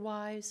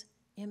otherwise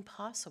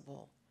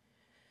impossible.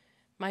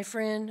 My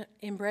friend,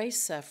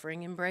 embrace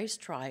suffering, embrace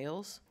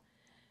trials.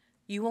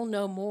 You will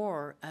know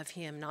more of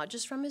him, not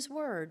just from his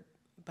word,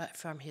 but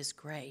from his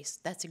grace.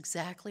 That's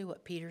exactly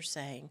what Peter's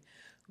saying.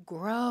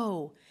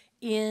 Grow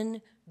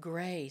in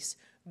grace.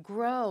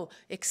 Grow.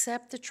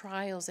 Accept the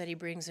trials that he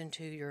brings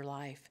into your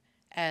life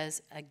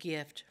as a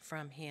gift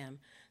from him.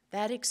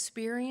 That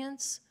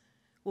experience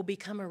will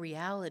become a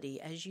reality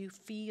as you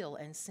feel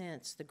and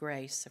sense the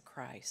grace of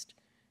Christ.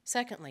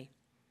 Secondly,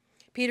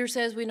 Peter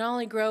says we not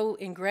only grow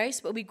in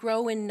grace, but we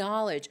grow in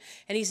knowledge.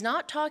 And he's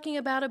not talking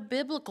about a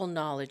biblical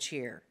knowledge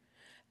here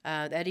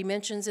that he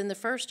mentions in the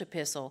first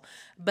epistle,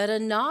 but a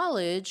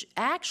knowledge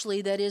actually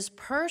that is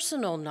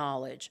personal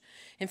knowledge.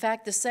 In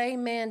fact, the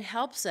same man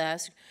helps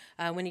us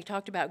when he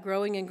talked about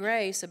growing in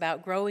grace,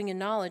 about growing in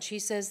knowledge. He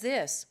says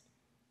this,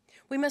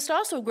 we must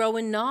also grow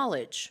in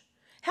knowledge.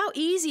 How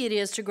easy it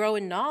is to grow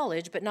in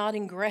knowledge, but not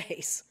in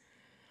grace.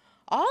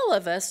 All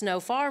of us know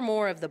far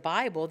more of the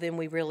Bible than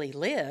we really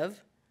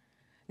live.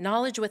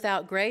 Knowledge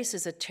without grace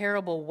is a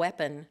terrible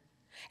weapon,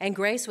 and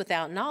grace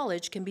without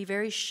knowledge can be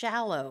very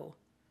shallow.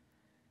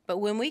 But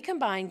when we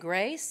combine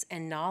grace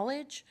and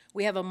knowledge,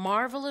 we have a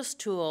marvelous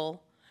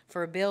tool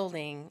for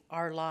building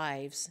our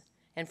lives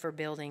and for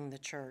building the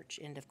church,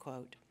 end of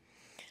quote.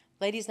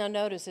 Ladies, now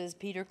notice as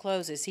Peter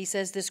closes, he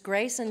says this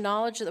grace and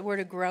knowledge that we're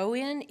to grow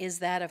in is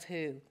that of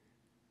who?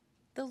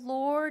 The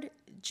Lord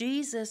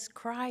Jesus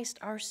Christ,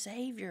 our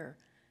Savior.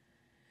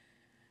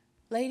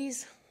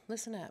 Ladies,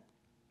 listen up.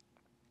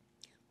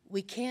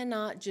 We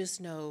cannot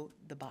just know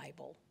the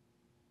Bible.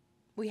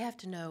 We have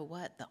to know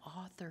what? The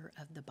author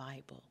of the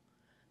Bible.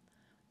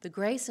 The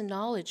grace and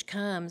knowledge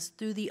comes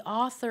through the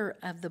author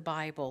of the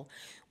Bible.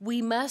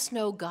 We must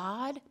know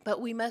God, but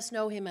we must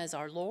know him as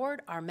our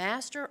Lord, our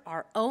Master,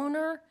 our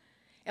owner,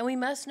 And we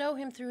must know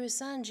him through his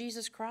Son,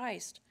 Jesus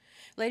Christ.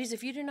 Ladies,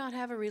 if you do not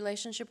have a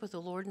relationship with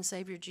the Lord and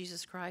Savior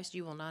Jesus Christ,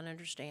 you will not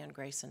understand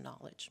grace and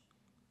knowledge.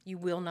 You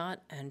will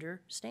not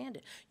understand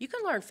it. You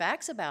can learn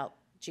facts about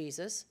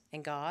Jesus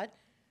and God,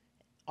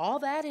 all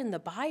that in the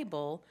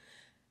Bible,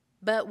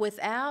 but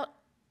without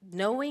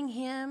knowing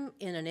him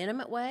in an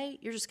intimate way,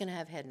 you're just going to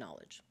have head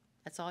knowledge.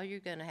 That's all you're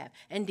going to have.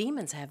 And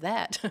demons have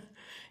that.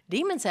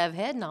 Demons have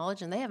head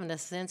knowledge, and they have a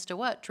sense to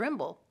what?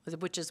 Tremble,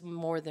 which is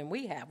more than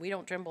we have. We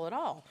don't tremble at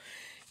all.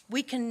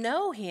 We can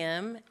know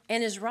him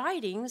and his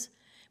writings,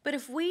 but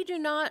if we do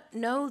not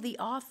know the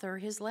author,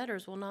 his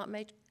letters will not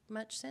make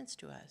much sense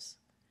to us.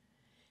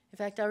 In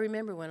fact, I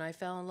remember when I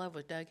fell in love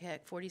with Doug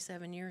Heck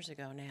 47 years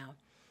ago now.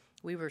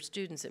 We were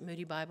students at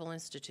Moody Bible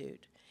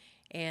Institute,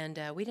 and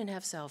we didn't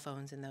have cell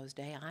phones in those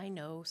days. I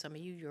know some of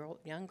you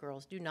young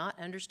girls do not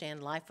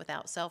understand life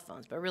without cell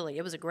phones, but really,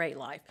 it was a great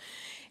life.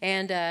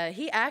 And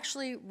he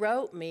actually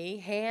wrote me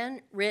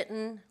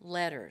handwritten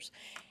letters.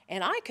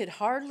 And I could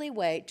hardly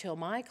wait till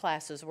my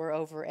classes were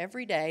over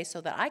every day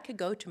so that I could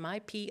go to my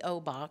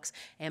P.O. box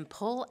and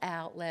pull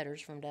out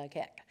letters from Doug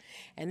Heck.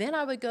 And then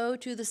I would go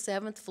to the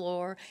 7th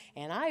floor,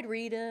 and I'd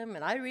read them,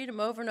 and I'd read them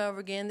over and over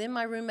again. Then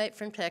my roommate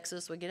from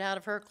Texas would get out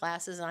of her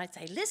classes, and I'd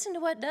say, listen to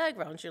what Doug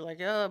wrote. And she's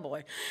like, oh,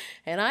 boy.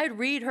 And I'd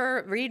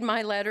read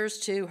my letters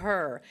to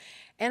her.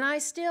 And I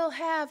still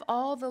have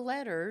all the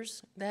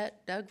letters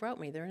that Doug wrote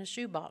me. They're in a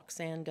shoebox,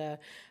 and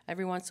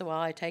every once in a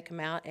while I take them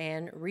out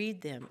and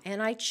read them.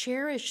 And I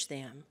cherish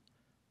them.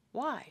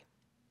 Why?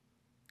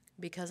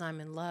 Because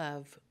I'm in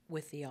love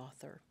with the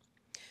author.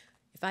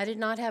 If I did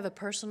not have a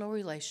personal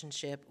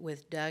relationship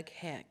with Doug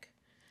Heck,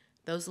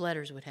 those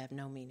letters would have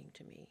no meaning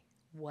to me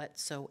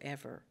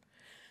whatsoever.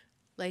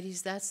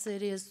 Ladies,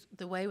 it is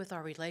the way with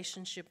our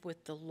relationship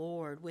with the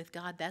Lord, with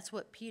God. That's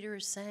what Peter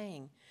is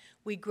saying.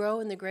 We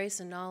grow in the grace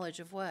and knowledge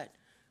of what?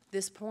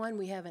 This one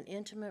we have an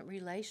intimate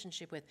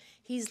relationship with.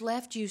 He's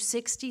left you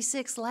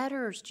 66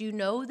 letters. Do you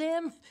know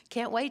them?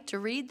 Can't wait to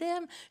read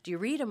them? Do you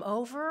read them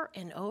over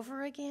and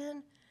over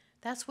again?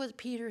 That's what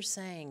Peter's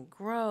saying.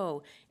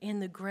 Grow in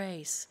the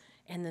grace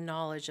and the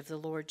knowledge of the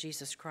Lord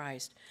Jesus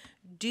Christ.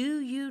 Do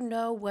you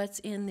know what's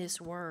in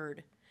this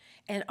word?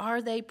 And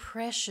are they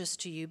precious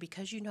to you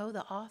because you know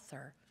the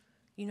author?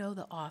 You know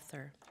the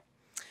author.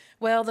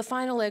 Well, the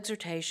final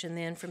exhortation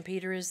then from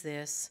Peter is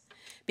this: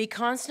 be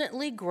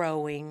constantly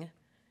growing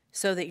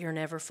so that you're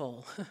never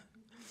full.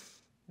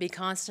 Be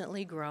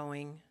constantly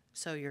growing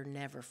so you're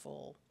never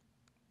full.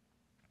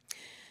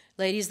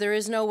 Ladies, there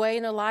is no way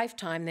in a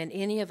lifetime that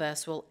any of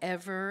us will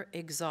ever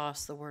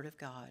exhaust the Word of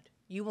God.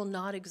 You will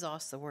not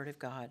exhaust the Word of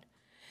God.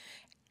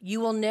 You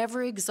will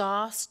never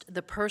exhaust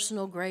the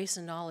personal grace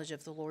and knowledge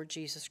of the Lord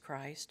Jesus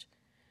Christ.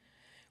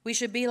 We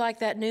should be like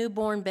that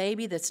newborn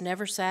baby that's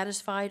never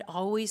satisfied,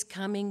 always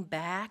coming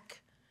back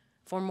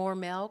for more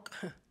milk.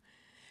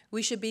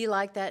 We should be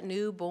like that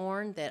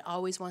newborn that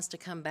always wants to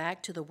come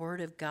back to the Word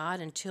of God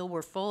until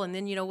we're full. And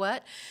then you know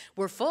what?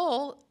 We're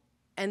full.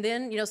 And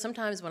then,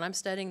 sometimes when I'm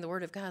studying the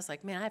Word of God, it's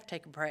like, man, I have to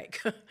take a break.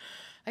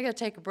 I got to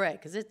take a break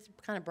because it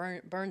kind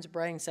of burns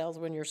brain cells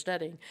when you're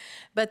studying.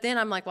 But then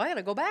I'm like, well, I got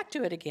to go back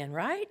to it again,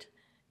 right?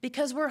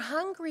 Because we're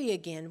hungry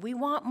again. We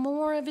want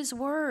more of His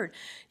Word.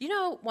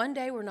 One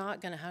day we're not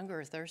going to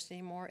hunger or thirst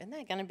anymore. Isn't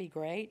that going to be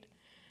great?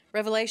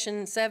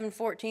 Revelation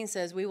 7:14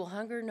 says, we will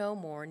hunger no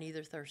more,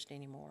 neither thirst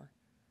anymore.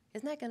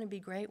 Isn't that going to be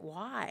great?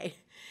 Why?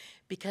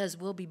 Because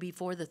we'll be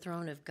before the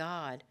throne of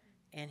God.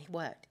 And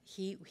what?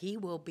 He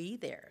will be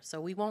there.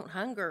 So we won't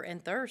hunger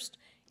and thirst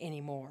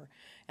anymore.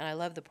 And I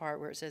love the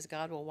part where it says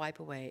God will wipe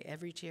away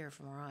every tear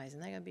from our eyes. Isn't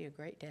that going to be a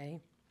great day?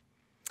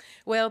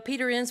 Well,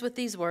 Peter ends with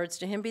these words,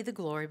 to Him be the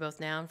glory both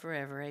now and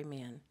forever.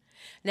 Amen.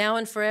 Now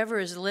and forever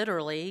is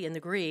literally, in the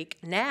Greek,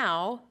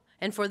 now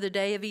and for the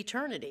day of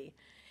eternity.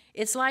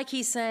 It's like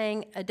he's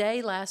saying a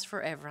day lasts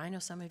forever. I know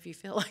some of you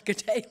feel like a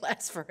day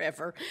lasts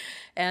forever.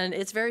 And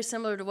it's very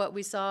similar to what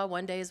we saw.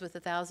 One day is with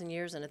 1,000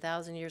 years, and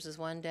 1,000 years is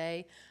one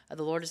day.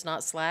 The Lord is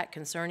not slack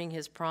concerning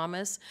His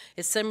promise.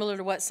 It's similar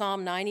to what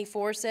Psalm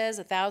 94 says.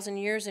 1,000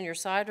 years in your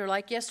sight are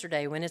like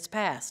yesterday when it's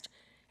past,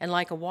 and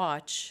like a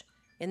watch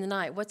in the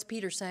night. What's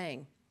Peter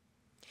saying?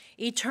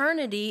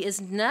 Eternity is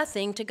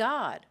nothing to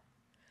God.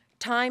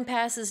 Time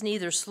passes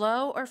neither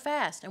slow or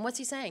fast. And what's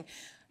he saying?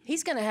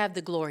 He's going to have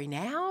the glory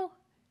now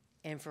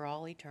and for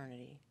all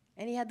eternity.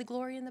 And He had the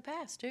glory in the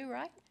past too,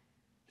 right?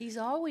 He's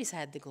always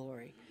had the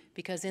glory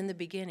because in the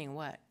beginning,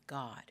 what?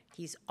 God.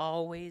 He's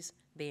always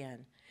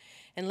been.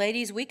 And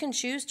ladies, we can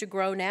choose to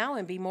grow now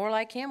and be more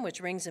like Him, which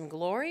brings Him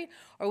glory,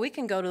 or we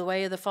can go to the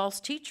way of the false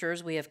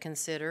teachers we have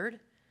considered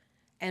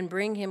and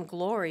bring Him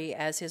glory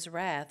as His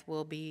wrath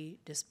will be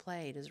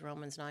displayed, as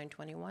Romans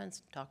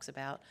 9:21 talks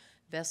about,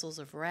 vessels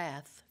of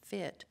wrath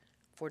fit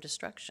for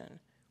destruction,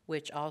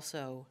 which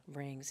also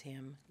brings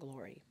Him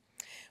glory.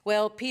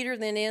 Well, Peter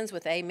then ends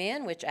with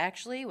amen, which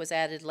actually was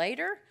added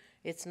later.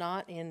 It's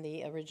not in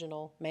the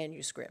original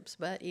manuscripts,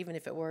 but even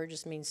if it were, it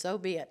just means so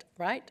be it,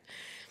 right?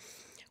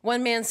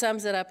 One man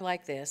sums it up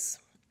like this: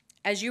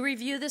 as you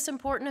review this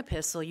important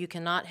epistle, you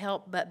cannot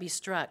help but be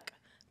struck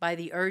by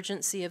the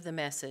urgency of the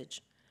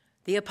message.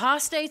 The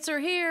apostates are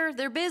here.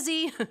 They're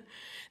busy.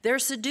 They're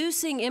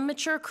seducing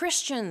immature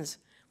Christians.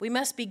 We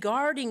must be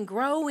guarding,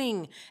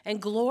 growing,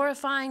 and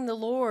glorifying the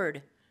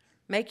Lord,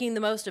 making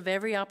the most of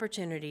every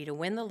opportunity to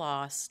win the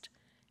lost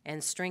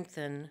and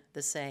strengthen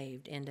the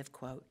saved. End of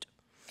quote.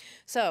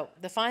 So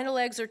the final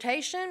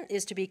exhortation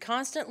is to be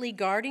constantly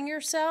guarding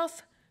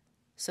yourself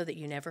so that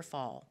you never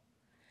fall.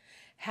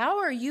 How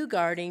are you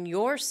guarding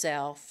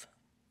yourself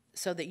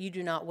so that you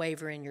do not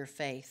waver in your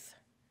faith?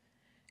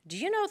 Do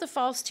you know the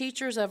false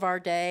teachers of our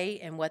day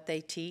and what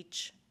they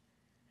teach?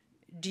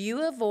 Do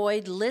you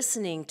avoid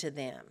listening to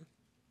them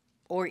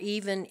or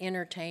even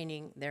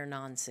entertaining their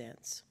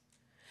nonsense?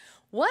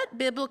 What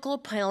biblical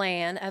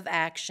plan of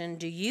action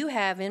do you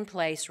have in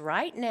place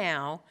right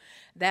now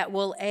that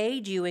will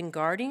aid you in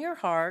guarding your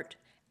heart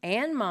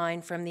and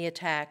mind from the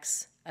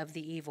attacks of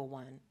the evil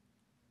one?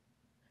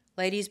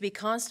 Ladies, be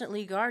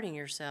constantly guarding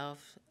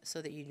yourself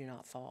so that you do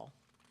not fall.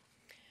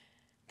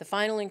 The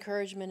final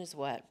encouragement is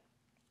what?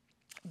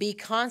 Be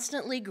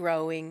constantly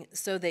growing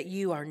so that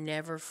you are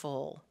never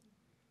full.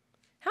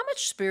 How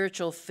much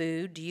spiritual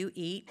food do you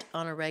eat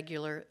on a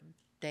regular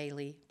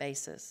daily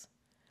basis?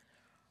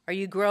 Are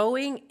you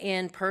growing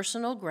in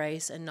personal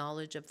grace and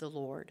knowledge of the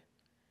Lord?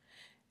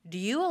 Do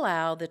you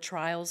allow the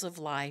trials of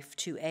life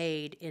to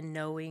aid in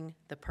knowing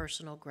the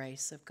personal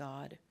grace of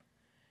God?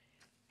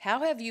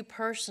 How have you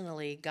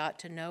personally got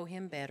to know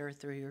him better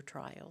through your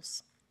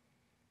trials?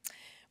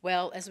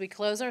 Well, as we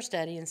close our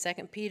study in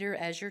 2 Peter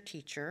as your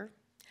teacher,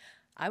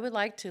 I would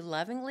like to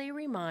lovingly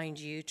remind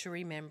you to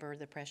remember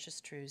the precious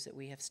truths that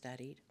we have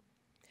studied.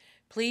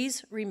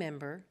 Please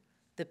remember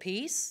the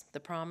peace, the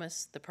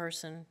promise, the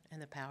person,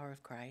 and the power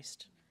of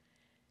Christ.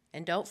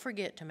 And don't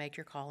forget to make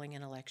your calling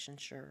and election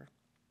sure.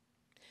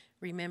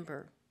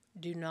 Remember,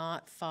 do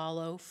not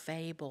follow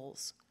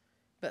fables,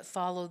 but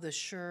follow the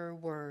sure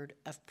word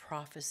of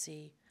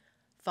prophecy.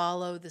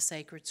 Follow the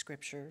sacred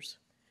scriptures.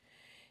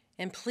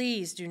 And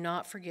please do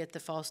not forget the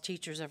false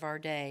teachers of our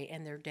day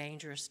and their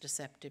dangerous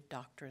deceptive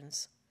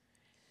doctrines.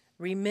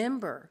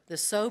 Remember the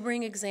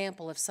sobering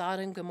example of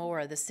Sodom and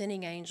Gomorrah, the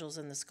sinning angels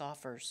and the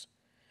scoffers.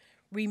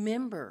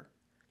 Remember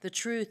the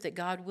truth that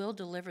God will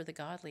deliver the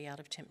godly out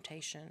of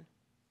temptation.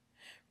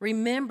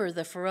 Remember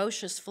the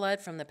ferocious flood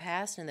from the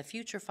past and the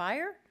future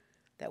fire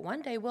that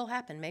one day will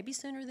happen, maybe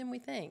sooner than we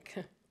think.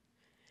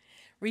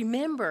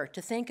 Remember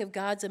to think of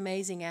God's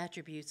amazing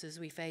attributes as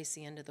we face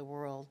the end of the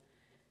world,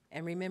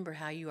 and remember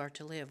how you are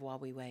to live while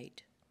we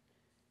wait.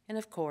 And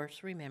of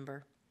course,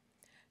 remember,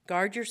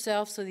 guard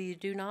yourself so that you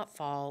do not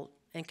fall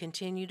and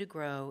continue to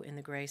grow in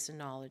the grace and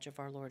knowledge of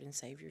our Lord and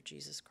Savior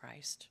Jesus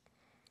Christ.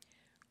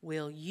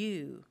 Will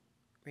you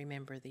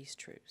remember these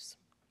truths?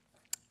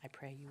 I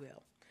pray you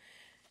will.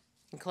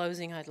 In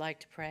closing, I'd like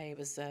to pray. It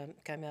was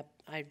come up.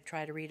 I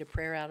try to read a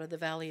prayer out of the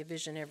Valley of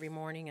Vision every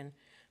morning, and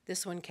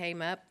this one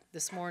came up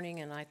this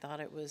morning, and I thought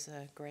it was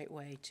a great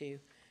way to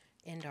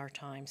end our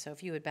time. So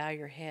if you would bow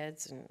your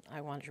heads, and I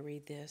want to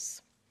read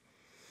this.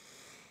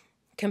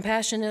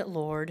 Compassionate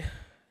Lord,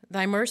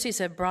 thy mercies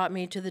have brought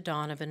me to the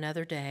dawn of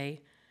another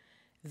day.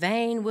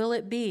 Vain will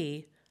it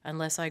be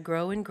unless I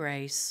grow in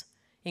grace,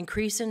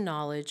 increase in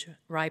knowledge,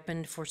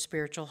 ripened for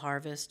spiritual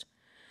harvest.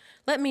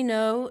 Let me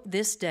know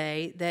this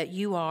day that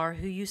you are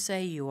who you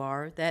say you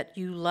are, that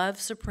you love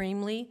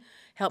supremely.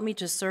 Help me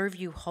to serve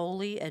you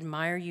wholly,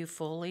 admire you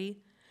fully.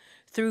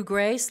 Through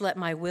grace, let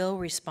my will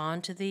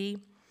respond to thee,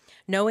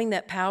 knowing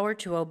that power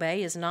to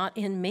obey is not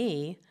in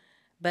me,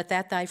 but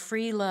that thy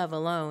free love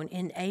alone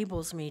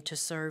enables me to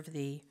serve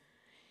thee.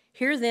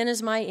 Here then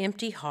is my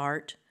empty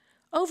heart.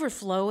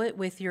 Overflow it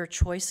with your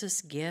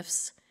choicest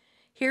gifts.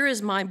 Here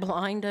is my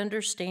blind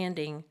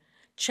understanding.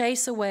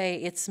 Chase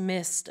away its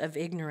mist of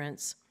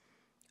ignorance.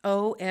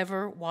 O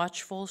ever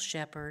watchful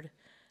shepherd,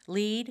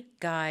 lead,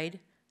 guide,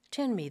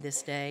 tend me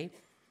this day.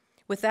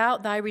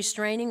 Without thy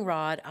restraining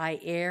rod I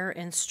err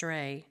and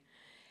stray.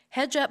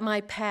 Hedge up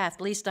my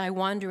path, lest I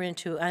wander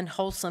into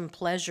unwholesome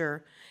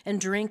pleasure and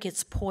drink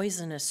its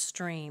poisonous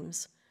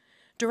streams.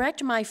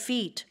 Direct my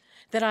feet,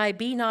 that I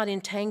be not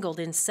entangled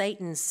in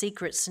Satan's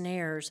secret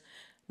snares,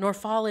 nor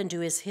fall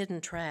into his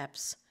hidden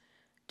traps.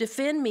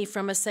 Defend me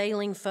from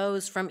assailing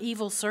foes, from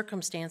evil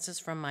circumstances,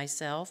 from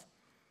myself.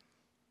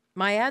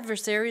 My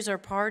adversaries are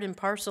part and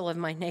parcel of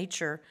my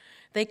nature.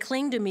 They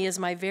cling to me as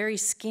my very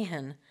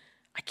skin.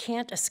 I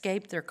can't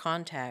escape their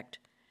contact.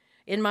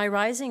 In my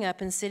rising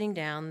up and sitting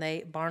down,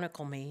 they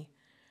barnacle me.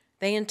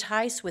 They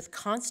entice with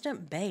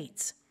constant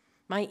baits.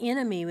 My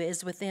enemy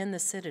is within the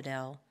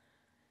citadel.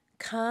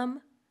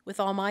 Come with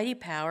almighty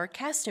power,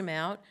 cast him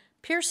out,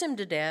 pierce him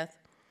to death,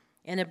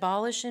 and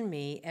abolish in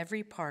me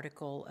every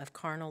particle of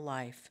carnal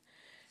life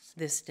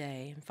this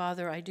day. And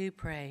Father, I do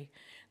pray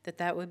that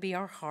that would be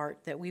our heart,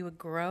 that we would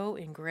grow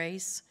in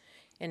grace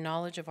and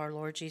knowledge of our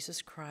Lord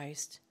Jesus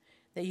Christ,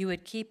 that you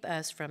would keep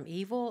us from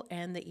evil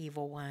and the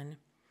evil one.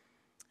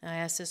 I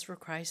ask this for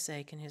Christ's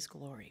sake and his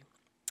glory.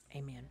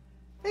 Amen.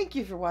 Thank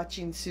you for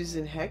watching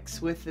Susan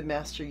Hex with the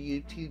Master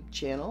YouTube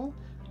channel.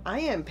 I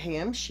am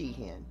Pam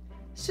Sheehan.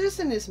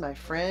 Susan is my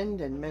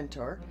friend and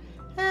mentor,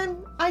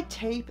 and I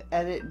tape,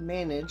 edit, and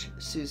manage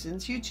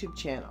Susan's YouTube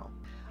channel.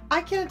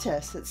 I can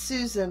attest that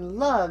Susan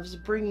loves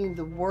bringing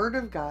the Word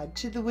of God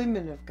to the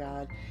women of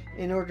God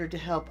in order to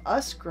help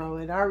us grow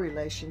in our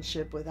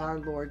relationship with our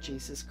Lord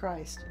Jesus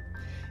Christ.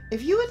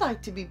 If you would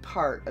like to be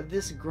part of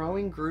this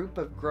growing group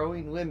of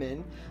growing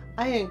women,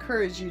 I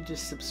encourage you to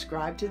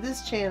subscribe to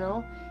this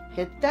channel,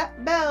 hit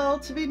that bell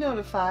to be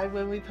notified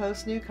when we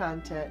post new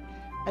content,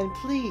 and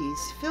please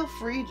feel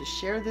free to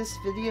share this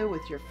video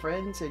with your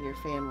friends and your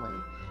family.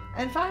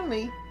 And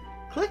finally,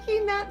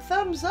 clicking that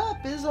thumbs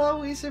up is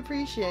always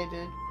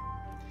appreciated.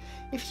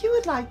 If you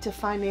would like to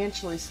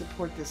financially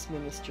support this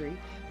ministry,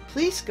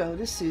 please go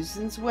to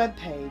Susan's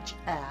webpage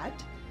at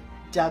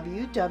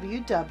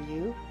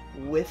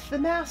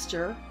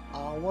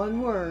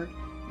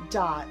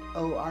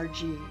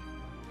www.withthemaster.org.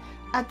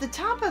 At the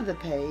top of the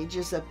page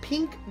is a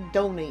pink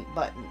donate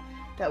button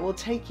that will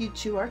take you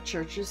to our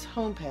church's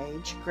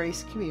homepage,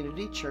 Grace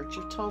Community Church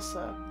of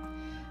Tulsa.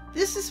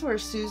 This is where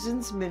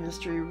Susan's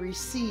ministry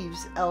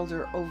receives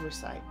elder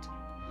oversight.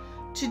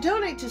 To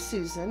donate to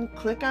Susan,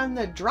 click on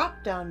the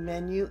drop-down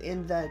menu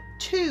in the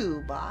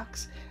To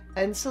box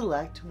and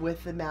select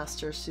With the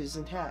Master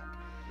Susan Heck.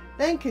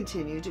 Then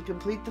continue to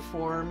complete the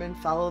form and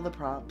follow the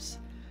prompts.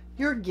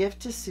 Your gift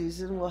to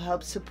Susan will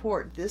help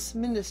support this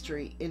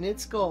ministry in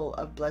its goal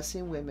of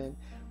blessing women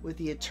with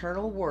the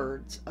eternal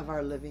words of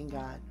our living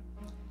God.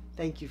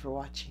 Thank you for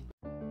watching.